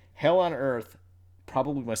 Hell on Earth,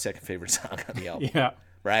 probably my second favorite song on the album. Yeah.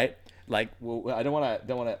 Right? Like, well, I don't want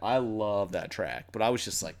to. I love that track, but I was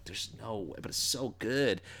just like, "There's no way." But it's so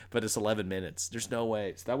good. But it's 11 minutes. There's no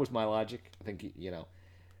way. So that was my logic. I think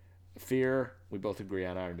Fear, we both agree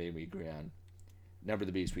on. Iron Maiden, we agree on. Number of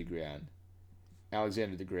the Beast, we agree on.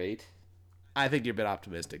 Alexander the Great. I think you're a bit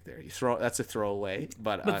optimistic there. That's a throwaway.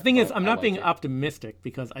 But the thing is, I'm not being it. optimistic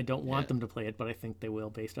because I don't want them to play it, but I think they will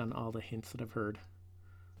based on all the hints that I've heard.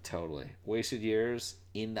 Totally. Wasted Years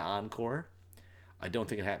in the encore. I don't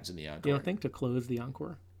think it happens in the encore. You don't think to close the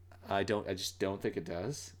encore? I just don't think it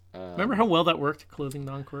does. Remember how well that worked, closing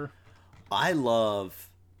the encore? I love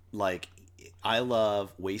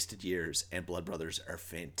Wasted Years and Blood Brothers are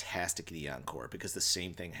fantastic in the encore because the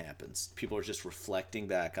same thing happens. People are just reflecting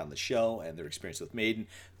back on the show and their experience with Maiden.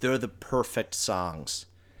 They're the perfect songs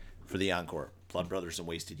for the encore. Blood Brothers and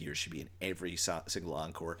Wasted Years should be in every single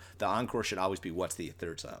encore. The encore should always be What's the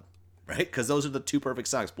Third Song, right? Because those are the 2 perfect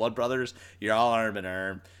songs. Blood Brothers, you're all arm in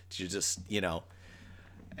arm. You're just,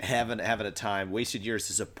 having a time. Wasted Years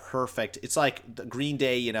is a perfect. It's like the Green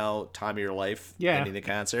Day, Time of Your Life, ending the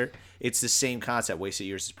concert. It's the same concept. Wasted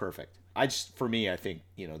Years is perfect. For me, I think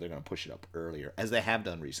they're going to push it up earlier, as they have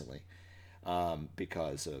done recently,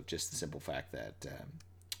 because of just the simple fact that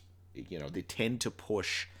they tend to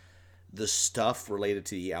push the stuff related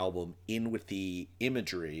to the album in with the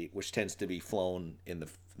imagery, which tends to be flown in the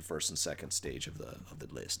first and second stage of the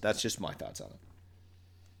list. That's just my thoughts on it.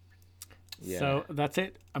 Yeah. So that's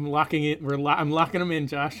it. I'm locking it. I'm locking them in,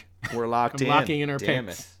 Josh. We're locked I'm in. locking in our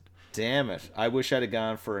picks. Damn it. I wish I'd have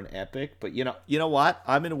gone for an epic, but you know what?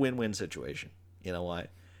 I'm in a win-win situation. You know why?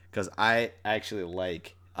 Because I actually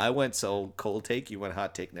I went so cold take, you went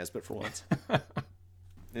hot take Nesbit for once.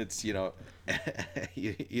 It's, you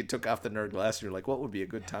took off the nerd glass and you're like, what would be a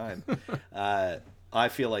good time? I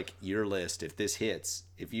feel like your list, if this hits,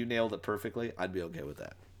 if you nailed it perfectly, I'd be okay with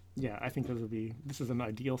that. Yeah, I think this is an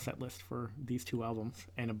ideal set list for these 2 albums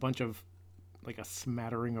and a bunch of, a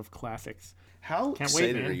smattering of classics. How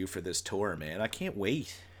excited are you for this tour, man? I can't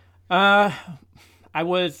wait. It's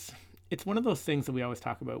one of those things that we always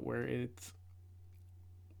talk about where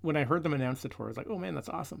when I heard them announce the tour, I was like, oh man, that's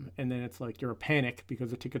awesome. And then it's like, you're a panic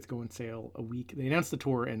because the tickets go on sale a week. They announce the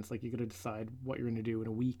tour and it's like, you got to decide what you're going to do in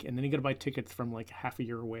a week. And then you got to buy tickets from half a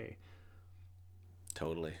year away.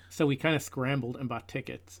 Totally. So we kind of scrambled and bought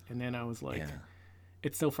tickets. And then I was like,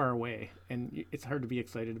 it's so far away. And it's hard to be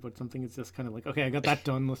excited about something. It's just kind of like, okay, I got that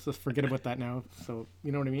done. Let's just forget about that now. So,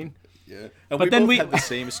 you know what I mean? Yeah. And but then we had the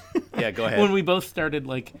same. Yeah, go ahead. When we both started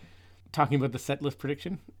talking about the set list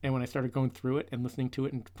prediction, and when I started going through it and listening to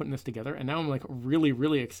it and putting this together, and now I'm really,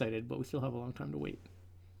 really excited, but we still have a long time to wait.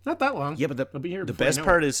 Not that long. Yeah, but I'll be here the best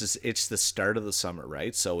part is it's the start of the summer,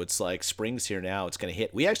 right? So it's like spring's here now. It's going to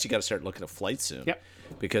hit. We actually got to start looking at flights soon. Yep.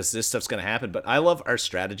 Because this stuff's going to happen. But I love our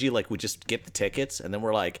strategy. We just get the tickets, and then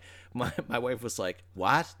we're like, my wife was like,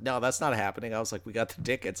 what? No, that's not happening. I was like, we got the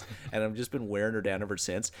tickets, and I've just been wearing her down ever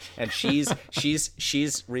since. And she's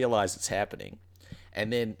realized it's happening.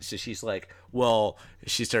 And then so she's like,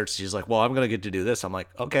 she's like, well, I'm going to get to do this. I'm like,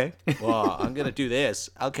 okay, well, I'm going to do this.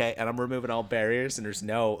 Okay. And I'm removing all barriers and there's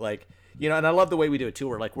no and I love the way we do it too.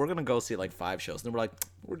 We're like, we're going to go see 5 shows. And then we're like,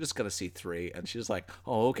 we're just going to see 3. And she's like,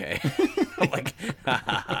 oh, okay. I'm like,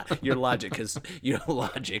 your logic is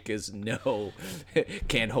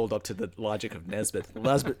can't hold up to the logic of Nesbit.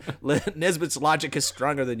 Nesbit's logic is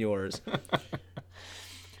stronger than yours.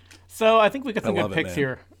 So I think we got some love good it, picks man.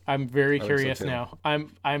 here. I'm very so curious too. now.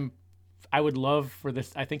 I would love for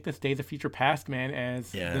this. I think this Days of Future Past, man,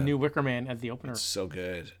 as Yeah. the new Wicker Man as the opener. So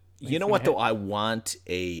good. You know what though? I want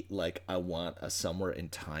a Somewhere in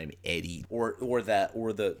Time Eddie or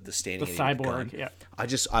the standing The Eddie with cyborg, gun. yeah.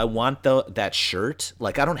 I want that shirt.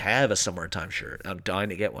 Like I don't have a Somewhere in Time shirt. I'm dying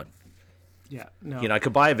to get one. Yeah, no. You know, I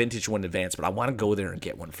could buy a vintage one in advance, but I want to go there and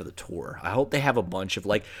get one for the tour. I hope they have a bunch of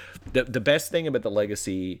like the best thing about the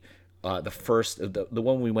Legacy. The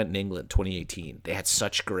one we went in England 2018, they had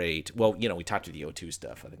such great. Well, you know, we talked to the O2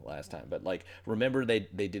 stuff I think last time, but like remember they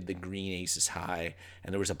did the Green Aces High,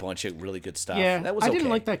 and there was a bunch of really good stuff. Yeah, that was I okay. didn't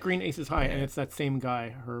like that Green Aces High, and it's that same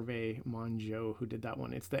guy, Hervé Mongeau, who did that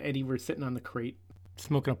one. It's the Eddie where he's sitting on the crate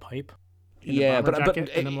smoking a pipe. in the Yeah, bomber but jacket,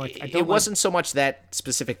 and I'm like, I don't it wasn't so much that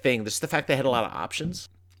specific thing. Just the fact they had a lot of options.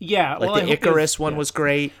 Yeah, Like well, I the hope there's- Icarus one yeah. was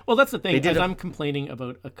great. Well, that's the thing. They did As a- I'm complaining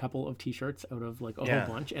about a couple of T-shirts out of like a Yeah.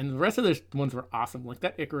 whole bunch, and the rest of the ones were awesome. Like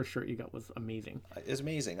that Icarus shirt you got was amazing. It's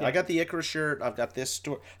amazing. I got the Icarus shirt. I've got this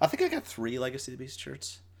store. I think I got 3 Legacy of the Beast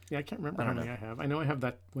shirts. Yeah, I can't remember how many I have. I know I have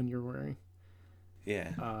that one you're wearing.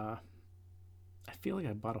 Yeah. I feel like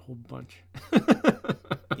I bought a whole bunch.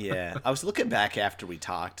 Yeah. I was looking back after we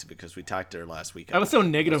talked because we talked there last week. I was so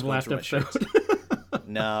negative going last through my episode.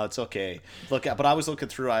 No, it's okay. Look, but I was looking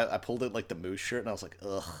through. I pulled it like the moose shirt, and I was like,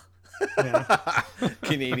 ugh. Yeah.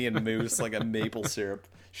 Canadian moose, like a maple syrup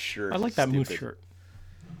shirt. I like that moose Stupid. shirt.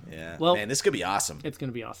 Yeah. Well- man, this could be awesome. It's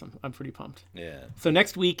gonna be awesome. I'm pretty pumped. Yeah. So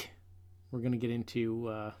next week we're gonna get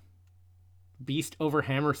into Beast over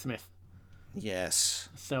Hammersmith. Yes.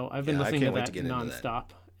 So I've been Yeah, I listening can't to wait that to get into that. nonstop,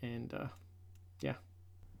 and yeah.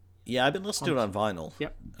 Yeah, I've been listening to it on vinyl.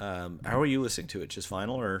 Yep. How are you listening to it? Just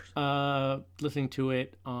vinyl or? Listening to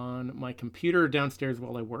it on my computer downstairs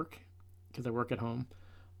while I work, because I work at home.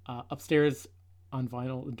 Upstairs on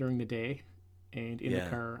vinyl during the day, and in the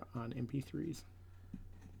car on MP3s.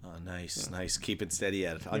 Oh, nice, nice. Keep it steady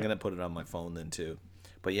at it. I'm gonna put it on my phone then too.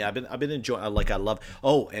 But yeah, I've been enjoying. I love.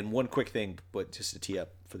 Oh, and one quick thing, but just to tee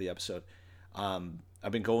up for the episode,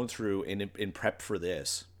 I've been going through in prep for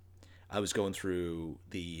this. I was going through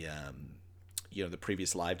the the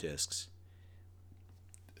previous live discs,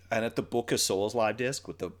 and at the Book of Souls live disc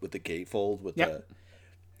with the gatefold with the.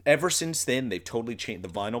 Ever since then, they've totally changed the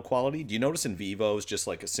vinyl quality. Do you notice in Vivo's just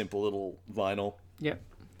like a simple little vinyl? Yeah.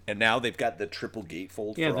 And now they've got the triple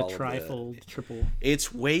gatefold. Yeah, for the all of trifold, triple.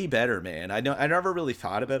 It's way better, man. I never really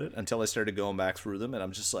thought about it until I started going back through them, and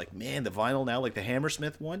I'm just like, man, the vinyl now, like the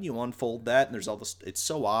Hammersmith one, you unfold that, and there's all this. It's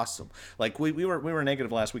so awesome. Like we were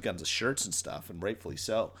negative last week on the shirts and stuff, and rightfully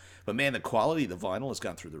so. But man, the quality of the vinyl has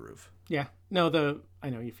gone through the roof. Yeah. No, I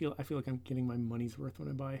know I feel like I'm getting my money's worth when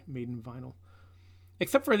I buy Maiden vinyl,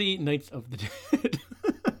 except for the Knights of the Dead.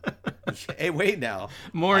 Hey, wait now.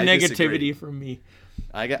 More I negativity disagree. from me.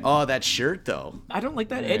 I got that shirt though. I don't like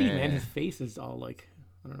that Eddie, man. His face is all like,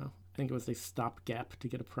 I don't know. I think it was a stopgap to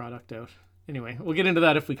get a product out. Anyway, we'll get into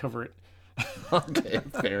that if we cover it. Okay,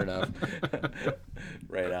 fair enough.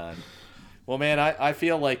 Right on. Well, man, I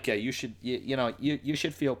feel like you should you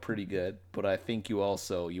should feel pretty good, but I think you went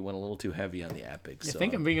a little too heavy on the epic. I So.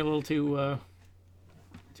 think I'm being a little too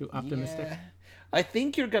optimistic. Yeah. I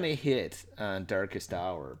think you're gonna hit on Darkest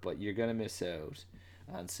Hour, but you're gonna miss out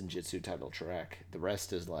on Senjutsu title track. The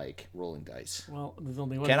rest is like rolling dice. Well, there's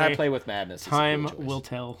only one Can way. I play with madness? It's a Time good choice. will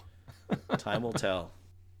tell. Time will tell.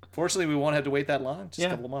 Fortunately, we won't have to wait that long. Just Yeah. a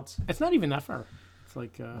couple of months. It's not even that far. It's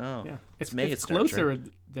like, yeah, it's May it's it starts, closer right?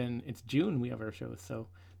 than it's June. We have our shows, so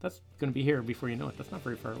that's going to be here before you know it. That's not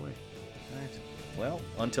very far away. All right. Well,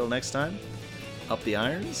 until next time, up the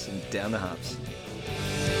irons and down the hops.